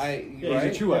 Yes. he's a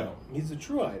right? true idol. He's a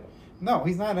true idol. No,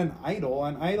 he's not an idol.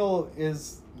 An idol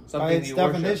is, Something by its you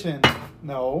worship. definition,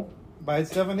 by its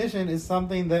definition, is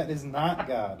something that is not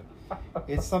God.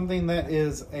 It's something that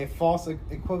is a false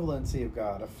equivalency of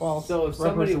God, a false. So if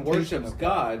somebody representation worships of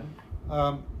God,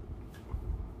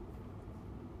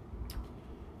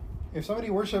 if somebody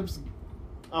worships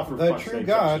Oh, for the fuck's true sake,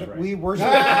 God, Josh is right. we worship.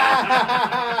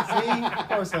 See, of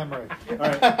course I'm right. All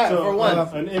right. So For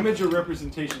once. an image or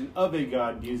representation of a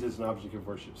god used as an object of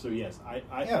worship. So yes,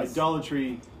 Yes.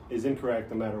 idolatry is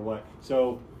incorrect no matter what.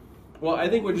 So well, I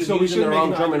think we're just so we using should the make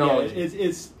wrong an- terminology. Yeah,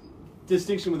 it's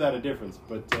distinction without a difference.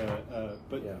 But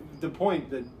Yeah. the point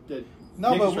that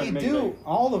No, Nick is but trying we to make, do. like,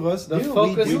 All of us The do.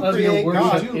 focus we do of your create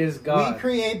worship God. is God. We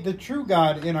create the true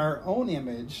God in our own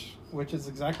image, which is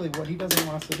exactly what He doesn't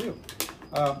want us to do.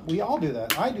 We all do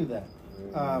that. I do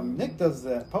that. Nick does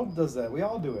that. Pope does that. We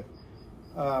all do it.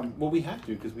 well, we have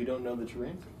to because we don't know the true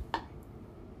answer.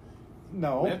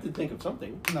 No, We have to think of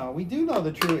something. no, we do know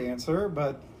the true answer,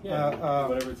 but Yeah,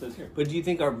 whatever it says here. But do you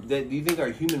think our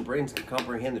human brains can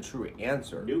comprehend the true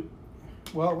answer? Nope.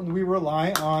 well, we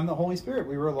rely on the Holy Spirit.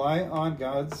 We rely on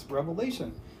God's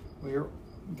revelation.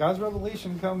 God's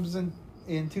revelation comes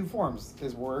in two forms: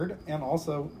 His Word and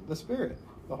also the Spirit,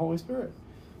 the Holy Spirit.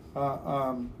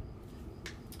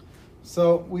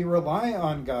 So we rely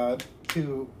on God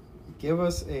to give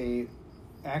us a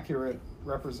accurate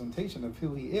representation of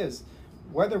who He is.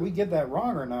 Whether we get that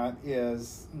wrong or not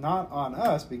is not on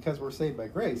us because we're saved by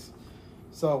grace.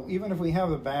 So even if we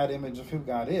have a bad image of who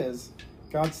God is,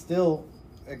 God still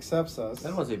accepts us. I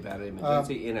don't want to say bad image. I'd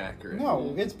say inaccurate.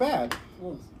 No, it's bad.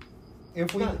 Well,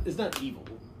 If we it's not evil.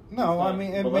 no, It's I not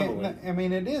mean,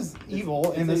 malevolent. it is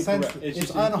evil in the it's sense incorrect. It's it's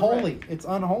just unholy. incorrect. It's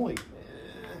unholy.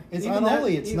 It's Even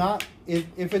unholy. that- It's even- not.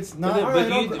 If it's not, But Alright,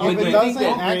 do you- I'll if but it do you think doesn't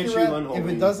I'll grant you accurate, unholy. if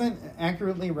it doesn't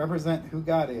accurately represent who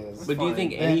God is, But do you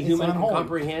think Then any it's human can unholy.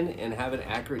 comprehend and have an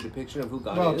accurate depiction of who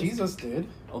God well, is? Jesus did.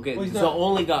 Okay, Well, he's so not-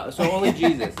 only God. So only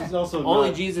Jesus. He's also only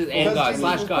not- Jesus and Because God Jesus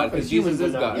slash was God perfect. because He's Jesus human,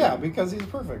 is but not God. Yeah, because he's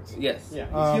perfect. Yes. Yeah,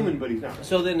 he's Um, human, but he's not.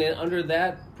 So then, under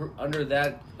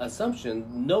that assumption,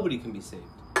 nobody can be saved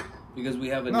because we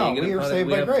have a No, negative. we are saved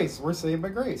by have- grace. We're saved by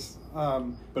grace.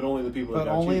 But only the people that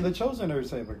But God only the chooses. chosen are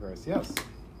saved by grace. Yes.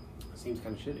 Seems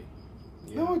kind of shitty.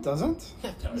 No, it doesn't.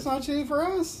 Yeah, it does. It's not shady for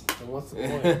us. So what's the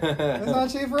point? It's not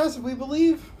shady for us if we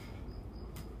believe.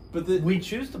 But the We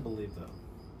choose to believe, though.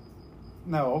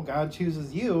 No, God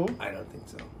chooses you. I don't think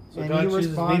so. So And God you chooses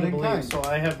respond me to in believe. kind. So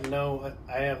I have no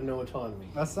autonomy.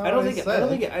 That's not I don't what think. it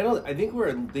said. I think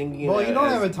we're thinking. Well, you don't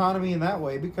as- have autonomy in that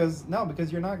way because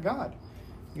you're not God.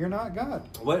 You're not God.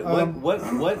 What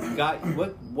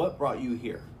brought you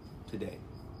here today?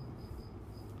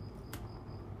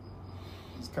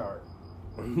 This card.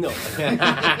 No.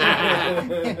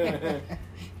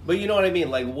 But you know what I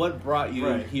mean. Like, what brought you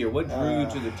Right. here? What drew you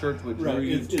to the church? What drew right,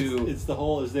 you to? it's the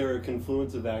whole. Is there a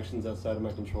confluence of actions outside of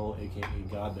my control, aka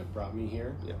God, that brought me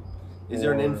here? Yeah. Is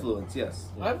there an Or- influence? Yes.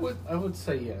 I would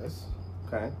say yes.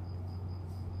 Okay.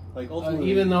 Like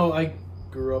ultimately, Even though I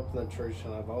grew up in the church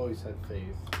and I've always had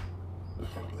faith.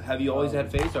 Have you always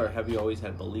had faith, or have you always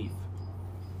had belief?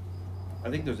 I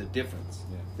think there's a difference.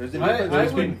 Yeah. There's a I difference there's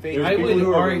between been- faith. there's I people who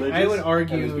would are argue. I would religious, and there's people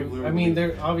argue. who are I mean,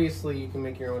 believers. there obviously you can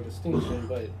make your own distinction,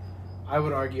 but I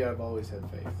would argue I've always had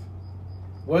faith.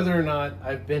 Whether or not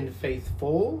I've been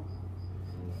faithful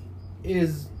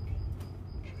is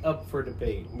up for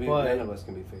debate. But None of us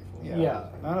can be faithful. Yeah.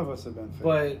 None of us have been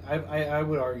faithful. But I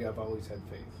would argue I've always had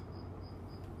faith.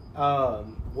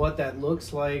 What that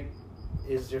looks like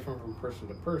is different from person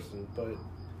to person, but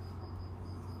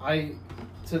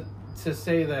to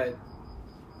say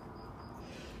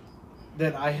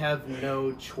that I have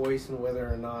no choice in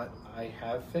whether or not I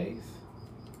have faith,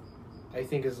 I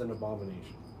think is an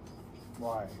abomination.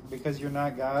 Why? Because you're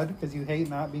not God? Because you hate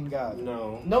not being God?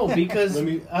 no. No, because Let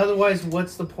me- otherwise,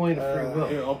 what's the point of free will?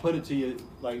 Here, I'll put it to you.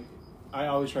 Like, I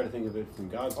always try to think of it from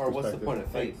God's Or what's the perspective. point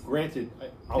of Like, faith? granted,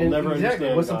 I'll And never exactly.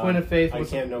 understand. What's the God. point of faith? I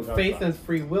What's can't the, know God's faith thoughts. and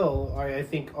free will I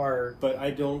think are But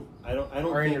I don't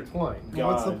are think intertwined.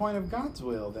 God, What's the point of God's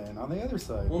will then on the other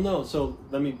side? Well, no. So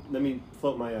let me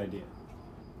float my idea.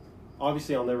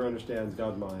 Obviously, I'll never understand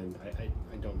God's mind.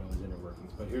 I don't know his inner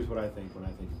workings. But here's what I think when I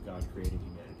think of God creating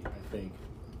humanity. I think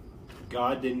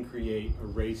God didn't create a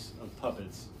race of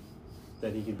puppets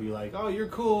that he could be like, oh, you're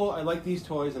cool. I like these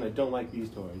toys and I don't like these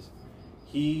toys.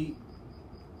 He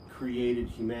created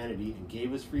humanity and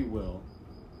gave us free will,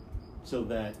 so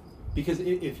that because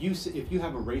if you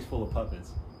have a race full of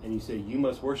puppets and you say, you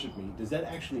must worship me, does that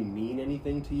actually mean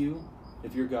anything to you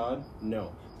if you're God?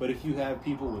 No. But if you have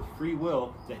people with free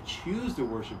will that choose to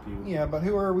worship you, Yeah, but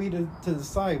who are we to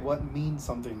decide what means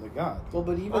something to God? Well,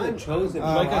 but even I'm- the chosen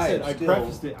like I said,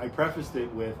 tribes I prefaced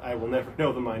it with, I will never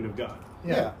know the mind of God.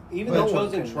 Yeah. even But the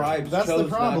chosen tribes that's the chose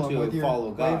not problem with to your follow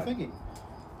way of God. thinking.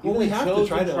 Well, Even we the have to chosen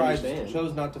try to tribes understand.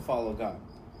 chose not to follow God.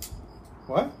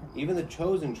 What? Even the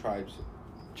chosen tribes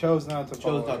Chose not to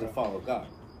follow chose not to God. follow God.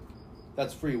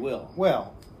 That's free will.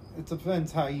 Well, it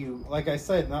depends how you. Like I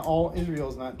said, not all Israel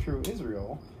is not true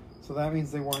Israel, so that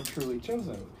means they weren't truly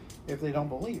chosen if they don't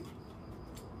believe.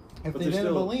 If But they they're didn't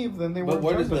still- believe, then they But weren't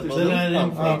where does chosen. the Then belief that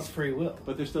come from? inflates free will.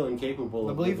 But they're still incapable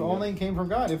The of belief living only up. came from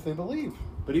God if they believe.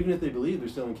 But even if they believe, they're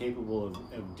still incapable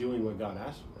of doing what God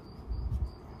asked of them.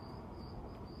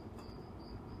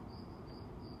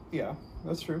 Yeah,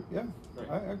 that's true. Yeah,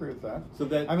 Right. I agree with that. So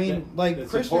that I mean, that- like that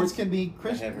Christians supports- can be I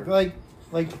Christian, have heard. like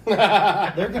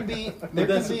there can be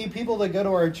people that go to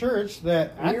our church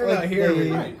that act We're like not here. they,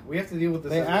 Right. We have to deal with this.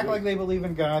 they every act week. like they believe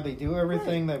in God. They do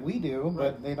everything that we do, but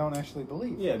Right. they don't actually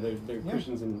believe. Yeah, they're Yeah.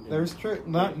 Christians in There's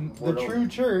not the Word true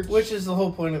church. Which is the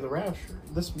whole point of the rapture.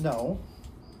 this no.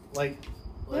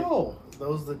 No.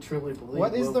 Those that truly believe.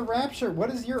 What is will- the rapture? What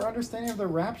is your understanding of the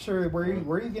rapture? Where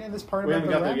are you getting this part We about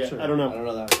haven't the got there rapture? yet. I don't know. I don't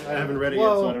know that. I haven't read it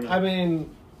Well, yet, so I don't know. I mean,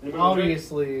 Anybody want a drink?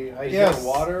 obviously, I Yes. Is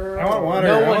there water? I want water.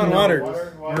 No I one want knows.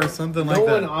 water. Or something No like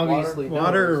one that. obviously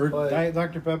Water knows, or but, Diet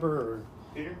Dr. Pepper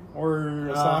Peter? or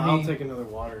Asahi. I'll take another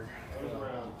water. Goes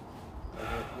around.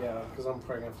 Yeah, because I'm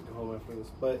probably gonna have to go home after this.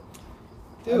 But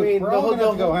Dude, I mean, we're the all whole, gonna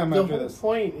have to the go whole- home the after whole this.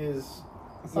 point is,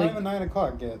 It's like- not even 9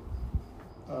 o'clock yet.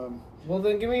 well,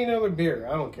 then give me another beer.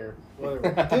 I don't care.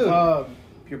 Whatever. Dude.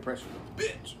 Pure pressure.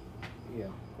 Bitch. Yeah.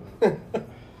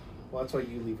 Well, that's why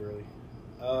you leave early.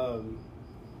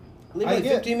 Leave I like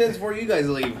get- 15 minutes before you guys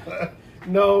leave.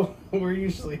 No, we're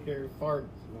usually here far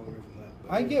longer than that.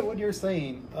 but- I get what you're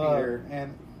saying, Peter,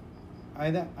 and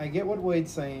I get what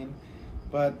Wade's saying,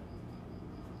 but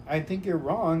I think you're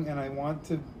wrong, and I want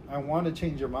to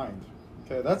change your mind.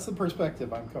 Okay, that's the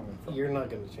perspective I'm coming from. You're not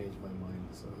going to change my mind,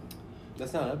 so.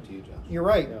 That's not up to you, Josh. You're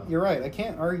right. Yeah. You're right. I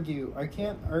can't argue. You can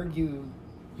argue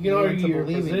into your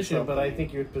believing position, but I something.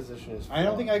 think your position is. I don't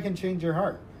flawed. think I can change your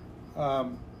heart.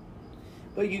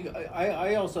 But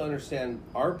I also understand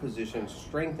our position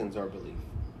strengthens our belief.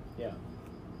 Yeah.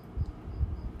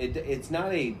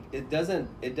 It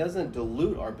doesn't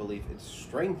dilute our belief. It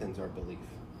strengthens our belief.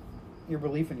 Your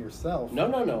belief in yourself. No.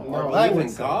 Our No, I belief would in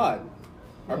say- God.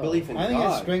 Our No. belief in I think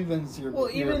God. it strengthens your. Well,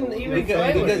 your- even your even faith Tyler,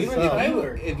 in because even yourself.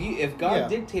 Tyler. if God Yeah.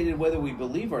 dictated whether we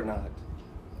believe or not,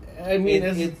 I mean,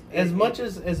 It- much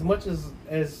as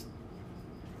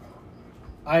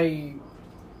I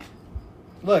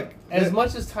Look,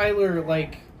 much as Tyler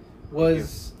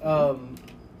was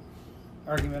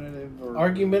argumentative or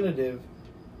argumentative,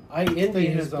 I envy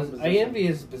Stating his his own I position. envy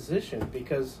his position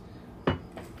because,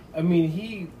 I mean,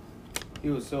 he he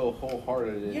was so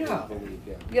wholehearted in Yeah. his belief.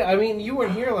 Yeah. yeah, I mean, you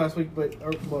weren't here last week, but 2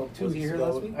 Was weeks he here ago.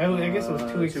 last week? I guess it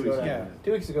was 2 weeks 2 ago. weeks now. ago.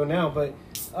 2 weeks ago now, but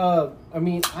I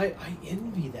mean, I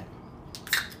envy that.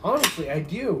 Honestly, I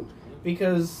do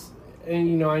because,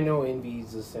 and I know envy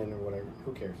is a sin or whatever.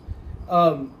 Who cares?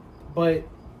 But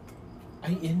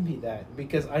I envy that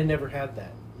because I never had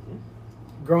that.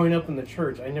 Growing up in the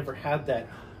church, I never had that.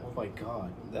 Oh my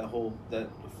God! That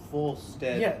full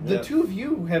stead. Yeah, the that- two of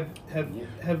you have had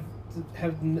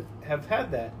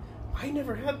that. I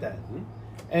never had that,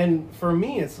 and for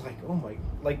me, it's like, oh my,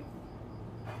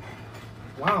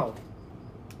 wow.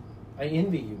 I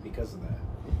envy you because of that.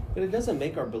 But it doesn't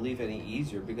make our belief any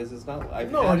easier because it's not.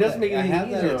 It doesn't make it I any have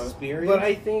easier. that experience. But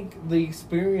I think the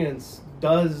experience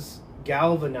does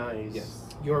galvanize Yes.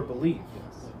 your belief.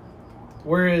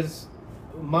 Whereas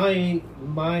my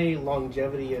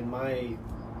longevity and my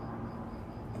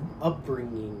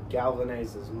upbringing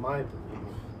galvanizes my belief.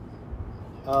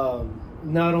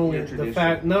 Not only Your the tradition.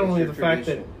 fact, It's your that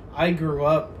tradition. I grew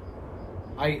up,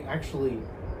 I actually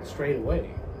strayed away,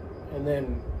 and then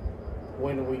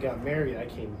when we got married, I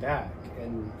came back,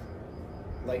 and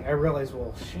I realized,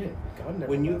 well, shit, God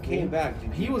never. When you left came me. back,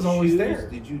 did He you was always choose- there.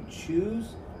 Did you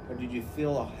choose, or did you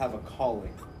have a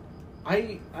calling?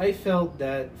 I felt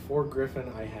that for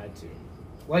Griffin, I had to.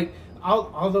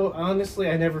 Although honestly,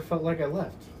 I never felt like I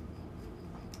left.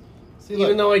 See, Even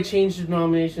look, though I changed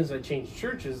denominations, I changed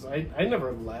churches, I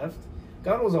never left.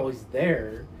 God was always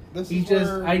there. this He is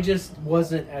just where, I just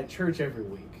wasn't at church every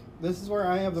week. this is where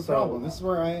I have the So- problem. This is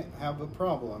where I have the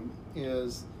problem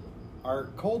is our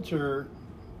culture.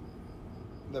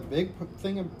 The big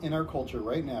thing in our culture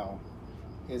right now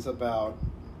is about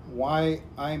why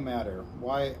I matter,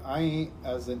 why I,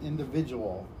 as an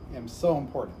individual, am so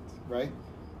important, right?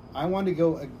 I want to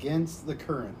go against the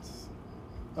currents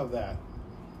of that,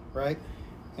 right?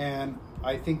 And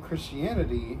I think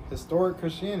Christianity, historic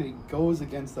Christianity, goes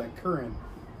against that current,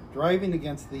 driving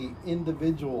against the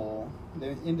individualism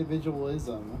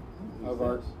of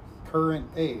our current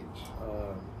age.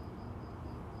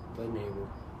 The neighbor.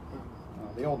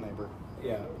 The old neighbor.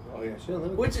 Yeah. Oh yeah, sure.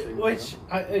 Which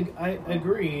I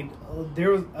agreed.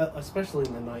 There was especially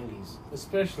in the '90s,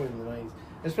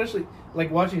 especially like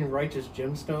watching Righteous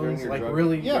During Gemstones, your like drug-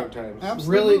 really, Yeah, drug times.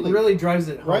 absolutely. really drives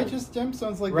it home. Righteous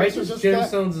Gemstones, like Righteous those are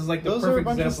just Gemstones is like the those are a perfect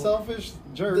bunch example. of selfish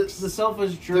jerks The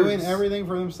selfish jerks doing everything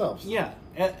for themselves. Yeah,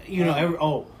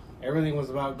 everything was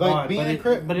about Like God, being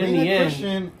but in being the a end,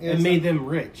 Christian it made them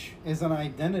rich. is an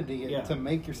identity Yeah. to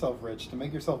make yourself rich, to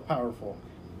make yourself powerful.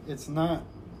 It's not.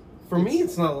 For me,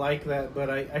 it's not like that, but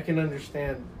I can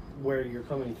understand where you're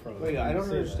coming from. Wait, I when you don't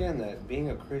say understand that. Being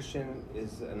a Christian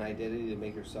is an identity to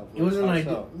make yourself. It was rich. an How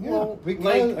idea. so? Yeah, Well, because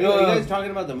like, Are you guys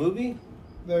talking about the movie?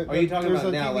 Or are you talking there's about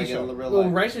a now, TV like show. in real Well,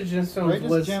 life? Righteous Gemstones Righteous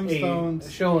was Gemstones. a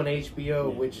show on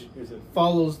HBO, Yeah. which Is it-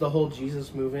 follows the whole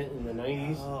Jesus movement in the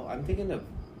 '90s. Oh, I'm thinking of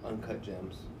Uncut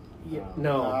Gems. Yeah,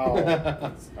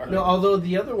 No. Sorry. no. Although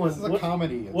the other one, This is a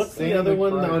comedy. It's what's the Danny other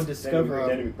one McBride. on Discovery?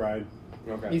 Danny McBride.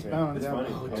 Okay. Eastbound and It's Down.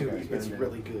 funny. Oh, Okay. dude, it's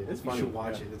really good. It's You funny. should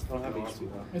watch Yeah. it. It's I don't have fucking awesome.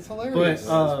 HBO. It's hilarious.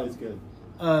 But, It's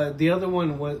good. The other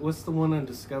one, what's the one on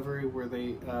Discovery where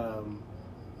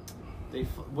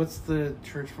what's the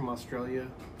church from Australia?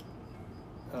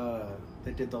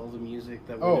 That did all the music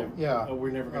that we're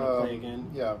never gonna play again.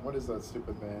 Yeah, what is that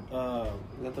stupid band?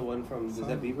 Is that the one from? Is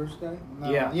that Bieber's guy? No,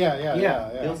 Yeah. yeah.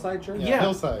 Hillside Church. Yeah.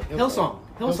 Hillside. Hillsong.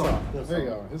 There you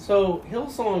go. So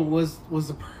Hillsong was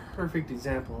a perfect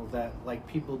example of that, like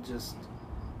people just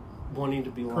wanting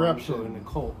to belong Corruption.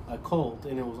 to a cult,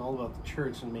 and it was all about the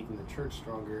church and making the church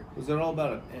stronger. Was it all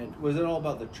about And- Was it all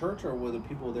about the church, or were the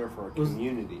people there for a Was-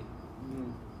 community?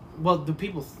 Well, the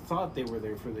people thought they were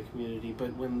there for the community,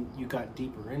 but when you got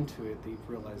deeper into it, they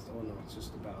realized, oh no, it's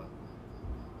just about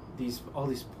all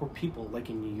these poor people, like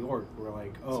in New York, were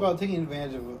like, oh, It's about taking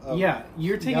advantage of yeah,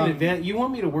 you're taking young, advantage. You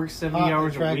want me to work 70 hot,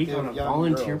 hours a week attractive on a young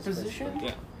volunteer girls, position? basically.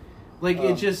 Yeah. Like Um,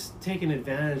 it's just taking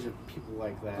advantage of people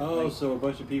like that. Oh, Like, so a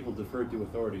bunch of people deferred to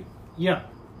authority. yeah,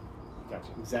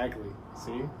 Gotcha. exactly.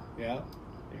 See, yeah,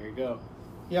 there you go.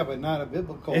 Yeah, but not a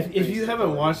biblical. If you haven't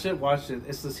authority. watched it, watch it.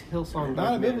 It's this Hillsong Not a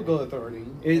documentary. biblical authority.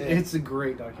 It's a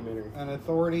great documentary. an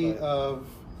authority But- of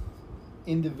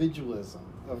individualism.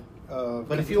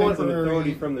 But if you want It's an contemporary-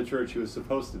 authority from the church who is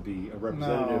supposed to be a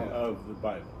representative No. of the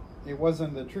Bible. it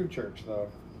wasn't the true church, though.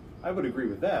 I would agree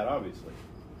with that, obviously.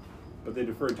 But they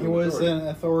deferred to It an was authority. an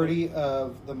authority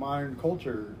of the modern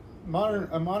culture,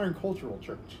 a modern cultural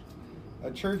church,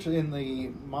 a church in the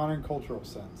modern cultural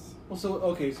sense. Well, so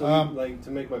okay, so like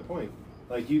to make my point,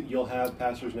 like you'll have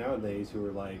pastors nowadays who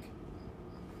are like,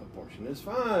 abortion is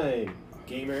fine,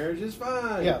 gay marriage is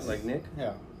fine. Yes, Like Nick?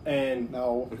 Yeah. And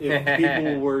No. if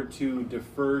people were to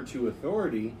defer to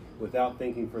authority without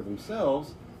thinking for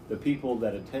themselves, the people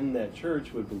that attend that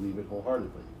church would believe it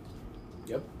wholeheartedly.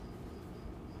 Yep.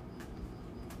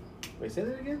 Wait, say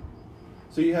that again.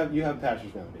 So you have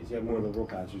pastors nowadays. You have more liberal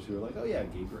pastors who are like, oh yeah,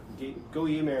 go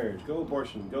gay marriage, go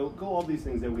abortion, go all these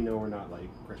things that we know are not like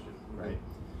Christian, right?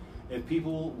 If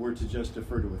people were to just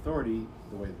defer to authority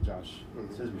the way that Josh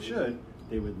says we should,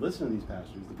 they would listen to these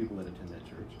pastors, the people that attend that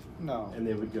church, No. and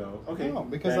they would go, okay, No,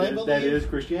 because that I is- believe- that is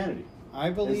Christianity. I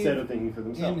believe instead of thinking for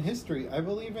themselves. in history. I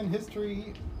believe in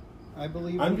history. I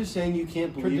believe I'm in just saying you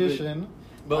can't believe tradition.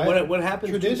 But what happens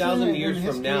tradition 2,000 and years from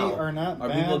history now? are not people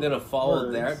bad going to follow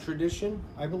words. their tradition?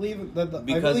 I believe that I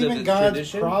Because believe of in its God's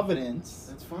tradition? providence.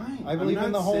 That's fine. I believe I'm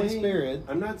in not the Holy saying- Spirit.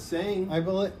 I'm not saying. I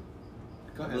believe.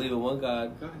 Go I ahead. believe in one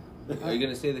God. Go ahead. Are you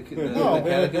going to say the No,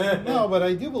 catechism? no, but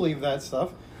I do believe that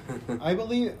stuff. I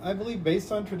believe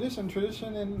based on tradition.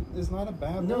 Tradition is not a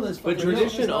bad. No, word. that's But Tradition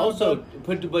tradition is not also,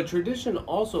 about- but tradition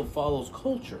also follows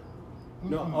culture.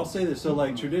 No, I'll say this. So,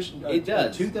 like tradition, It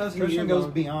does. 2,000 tradition years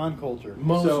goes beyond culture.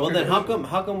 So- Well, then how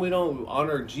come we don't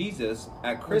honor Jesus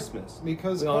at Christmas?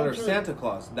 Because we honor culture- Santa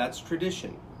Claus. That's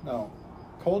tradition. No,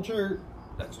 culture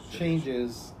That's tradition.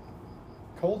 changes.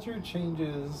 Culture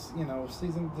changes,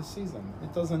 season to season.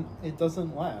 It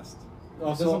doesn't last. It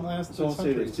Also, doesn't last so I'll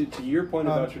say this centuries. to your point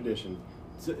about Um, tradition.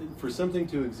 For something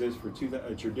to exist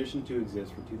a tradition to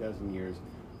exist for 2,000 years,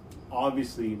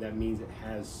 obviously that means it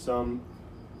has some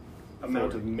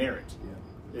amount of merit.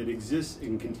 It exists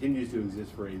and continues to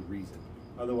exist for a reason.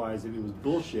 Otherwise, if it was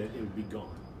bullshit, it would be gone.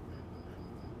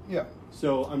 Yeah.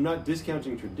 So I'm not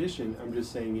discounting tradition. I'm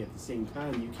just saying at the same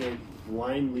time, you can't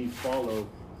blindly follow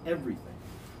everything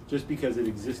just because it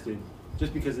existed,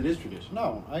 just because it is tradition.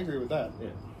 No, I agree with that. Yeah.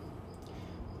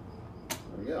 There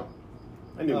we go.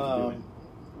 I knew what to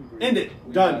do. We End it.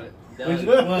 We Done. got it. Which,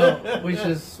 Done. which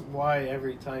is why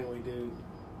every time we do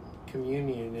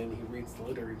communion and he reads the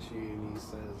liturgy and he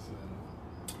says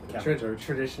the Catholic Church.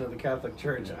 tradition of the Catholic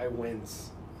Church, I wince.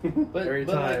 But, Every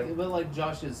but, time. like, but like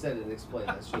Josh has said and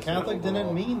explained, it's just Catholic overall.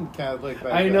 didn't mean Catholic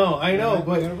back I then. know, It meant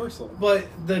but universal. But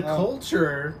the Oh.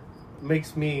 culture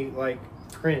makes me like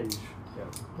cringe.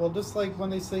 Well, just like when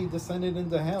they say descended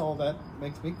into hell, that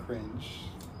makes me cringe.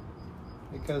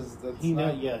 Because that's He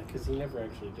not. because he never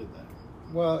actually did that.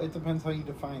 Well, it depends how you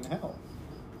define hell.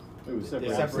 It was The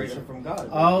separate. separation from God.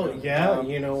 Oh yeah,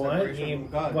 you know what? Separation He, from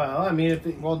God. well, I mean,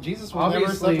 if Well, Jesus was never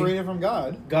Obviously- separated from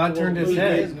God. God turned his He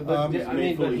head, is, but Um, I he's mean,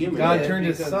 made but fully he human. God did turned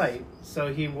his because- sight,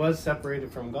 so he was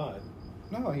separated from God.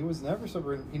 No, he was never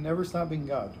separated. He never stopped being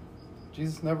God.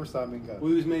 Jesus never stopped being God. Well,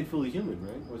 he was made fully human,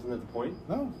 right? Wasn't that the point?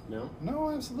 No, No.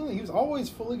 no, absolutely. He was always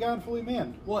fully God, fully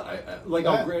man. Well, like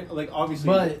That- I'll grant, like obviously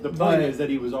But- the point but is that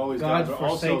he was always God God, but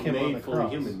also forsake him on the made fully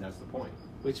cross. human. That's the point.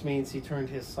 Which means he turned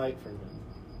his sight from him.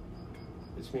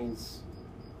 Which means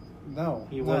No,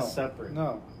 He no, was separate.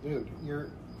 No, dude, you're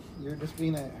just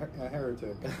being a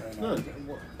heretic right now.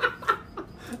 No.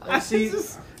 I see.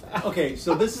 Okay,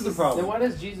 so this is the Then problem. why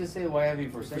does Jesus say, "Why have you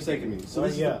forsaken Forsaken me. So Well,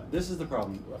 this, yeah. is this is the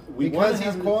problem. We want Because to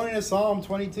he's have quoting a Psalm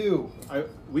 22.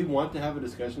 we want to have a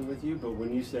discussion with you, but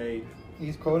when you say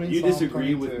He's quoting. you Psalm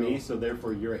disagree with 22. me, so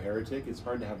therefore you're a heretic, it's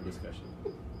hard to have a discussion.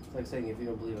 It's like saying if you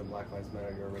don't believe in Black Lives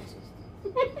Matter, you're a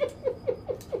racist.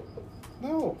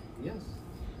 No, Yes.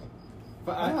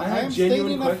 But no, I have I'm genuine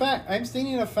stating a questions. fact. I'm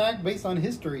stating a fact based on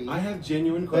history. I have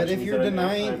genuine that questions. if you're that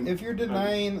denying, if you're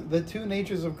denying the two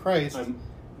natures of Christ, I'm,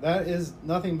 that is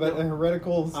nothing but a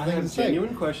heretical I thing have to say.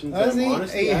 genuine questions. That is that I'm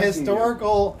honestly a asking you.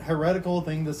 historical, heretical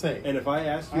thing to say. And if I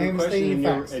ask I you a am question stating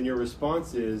and facts. your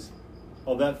response is,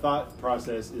 "Oh, that thought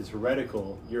process is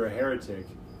heretical. You're a heretic,"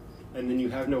 and then you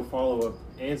have no follow-up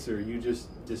answer, you just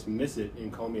dismiss it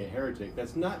and call me a heretic.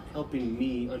 That's not helping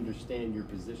me understand your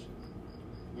position.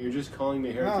 You're just calling me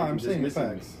a No, heretic I'm and stating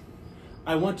dismissing facts. me.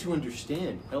 I want to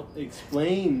understand. Help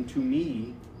explain to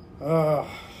me. Ugh.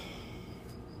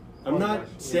 I'm Oh, not gosh,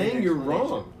 you need saying an you're explanation.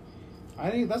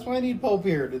 wrong. That's why I need Pope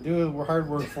here to do the hard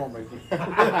work for me.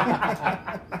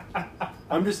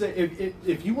 I'm just saying,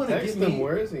 if you want to Text get him. me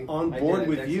Where is he? on I board did, I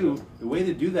with texted you, him. the way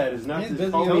to do that is not He's to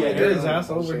busy call Tell me him a to get his heretic. ass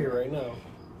over here right now.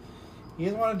 He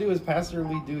doesn't want to do his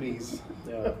pastorly duties.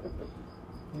 Yeah.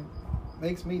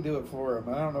 Makes me do it for him.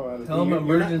 I don't know how to Tell do him it.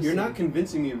 You're not, emergency. you're not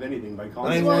convincing me of anything by calling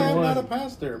That's me why a I'm 911. not a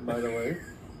pastor, by the way.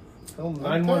 Tell him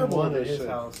I'm terrible 911 at at this his shit.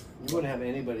 house. You wouldn't have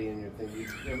anybody in your thing.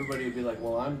 Everybody would be like,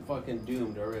 "Well, I'm fucking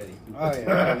doomed already." Oh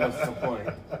yeah. What's the point?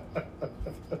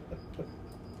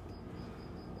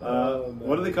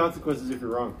 What are the consequences if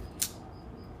you're wrong?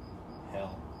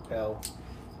 Hell. Hell.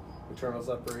 Eternal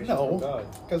separation No, from God.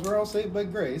 because we're all saved by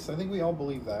grace. I think we all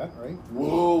believe that, right?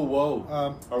 Whoa.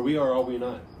 Are we or are we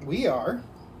not? We are.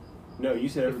 No, you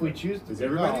said If we everybody. choose to Is be.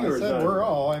 everybody No, or I is said not we're everybody?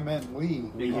 all. I meant we.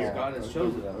 Because all. God has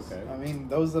chosen us. Okay. I mean,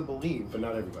 those that believe. But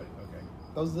not everybody. Okay.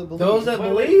 Those that believe. Those that Wait,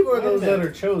 believe or wait a those that minute.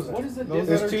 are chosen? What is the Those difference?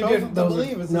 that are There's two chosen different. to Those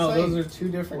believe are, is the no, same. those are two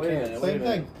different Wait a minute. camps. Wait a Same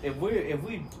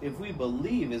minute. thing. If we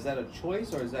believe, is that a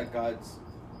choice or is that God's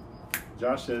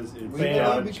Josh says it's We Yeah.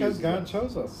 believe because chooses God us.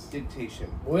 chose us. dictation?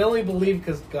 We only believe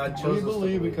because God chose We us to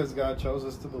believe because God chose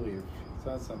us to believe. It's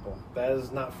that simple. that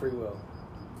is not free will.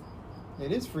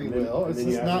 It is free And then- will. and It's then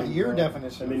you just ask not him, your well,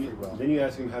 definition And of then free will. then you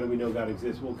ask him, how do we know God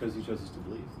exists? Well, because he chose us to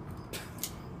believe.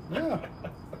 Yeah,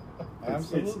 It's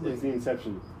absolutely. the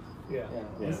inception. Yeah.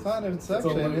 Yeah. It's not an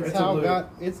inception. It's a loop. It's It's a how loop. God.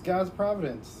 It's God's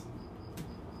providence.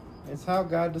 It's how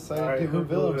God decided Alright, to who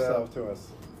reveal blew it Himself to us.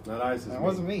 Not I, says That me.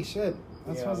 wasn't me. Shit.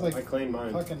 That Yeah. smells like I claim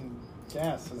mine. fucking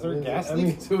gas. Is there I mean, gas I leak?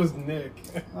 mean, it was Nick.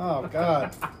 Oh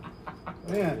God.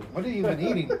 Man, what have you been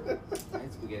eating? I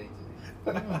had spaghetti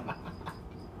today.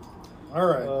 All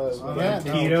right. Uh, On that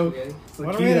note, keto. Spaghetti? It's the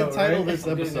What are we gonna keto, title right? this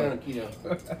I'm doing that on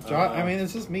episode? keto. I mean,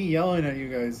 it's just me yelling at you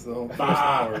guys the whole first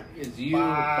Bah. hour. Is you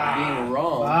Bah. being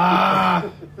wrong, Ah,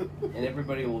 and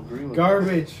everybody will agree with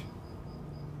garbage.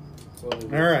 All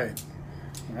right.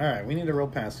 All right. We need a real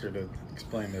pastor to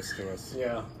explain this to us.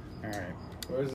 Yeah. All right. Where's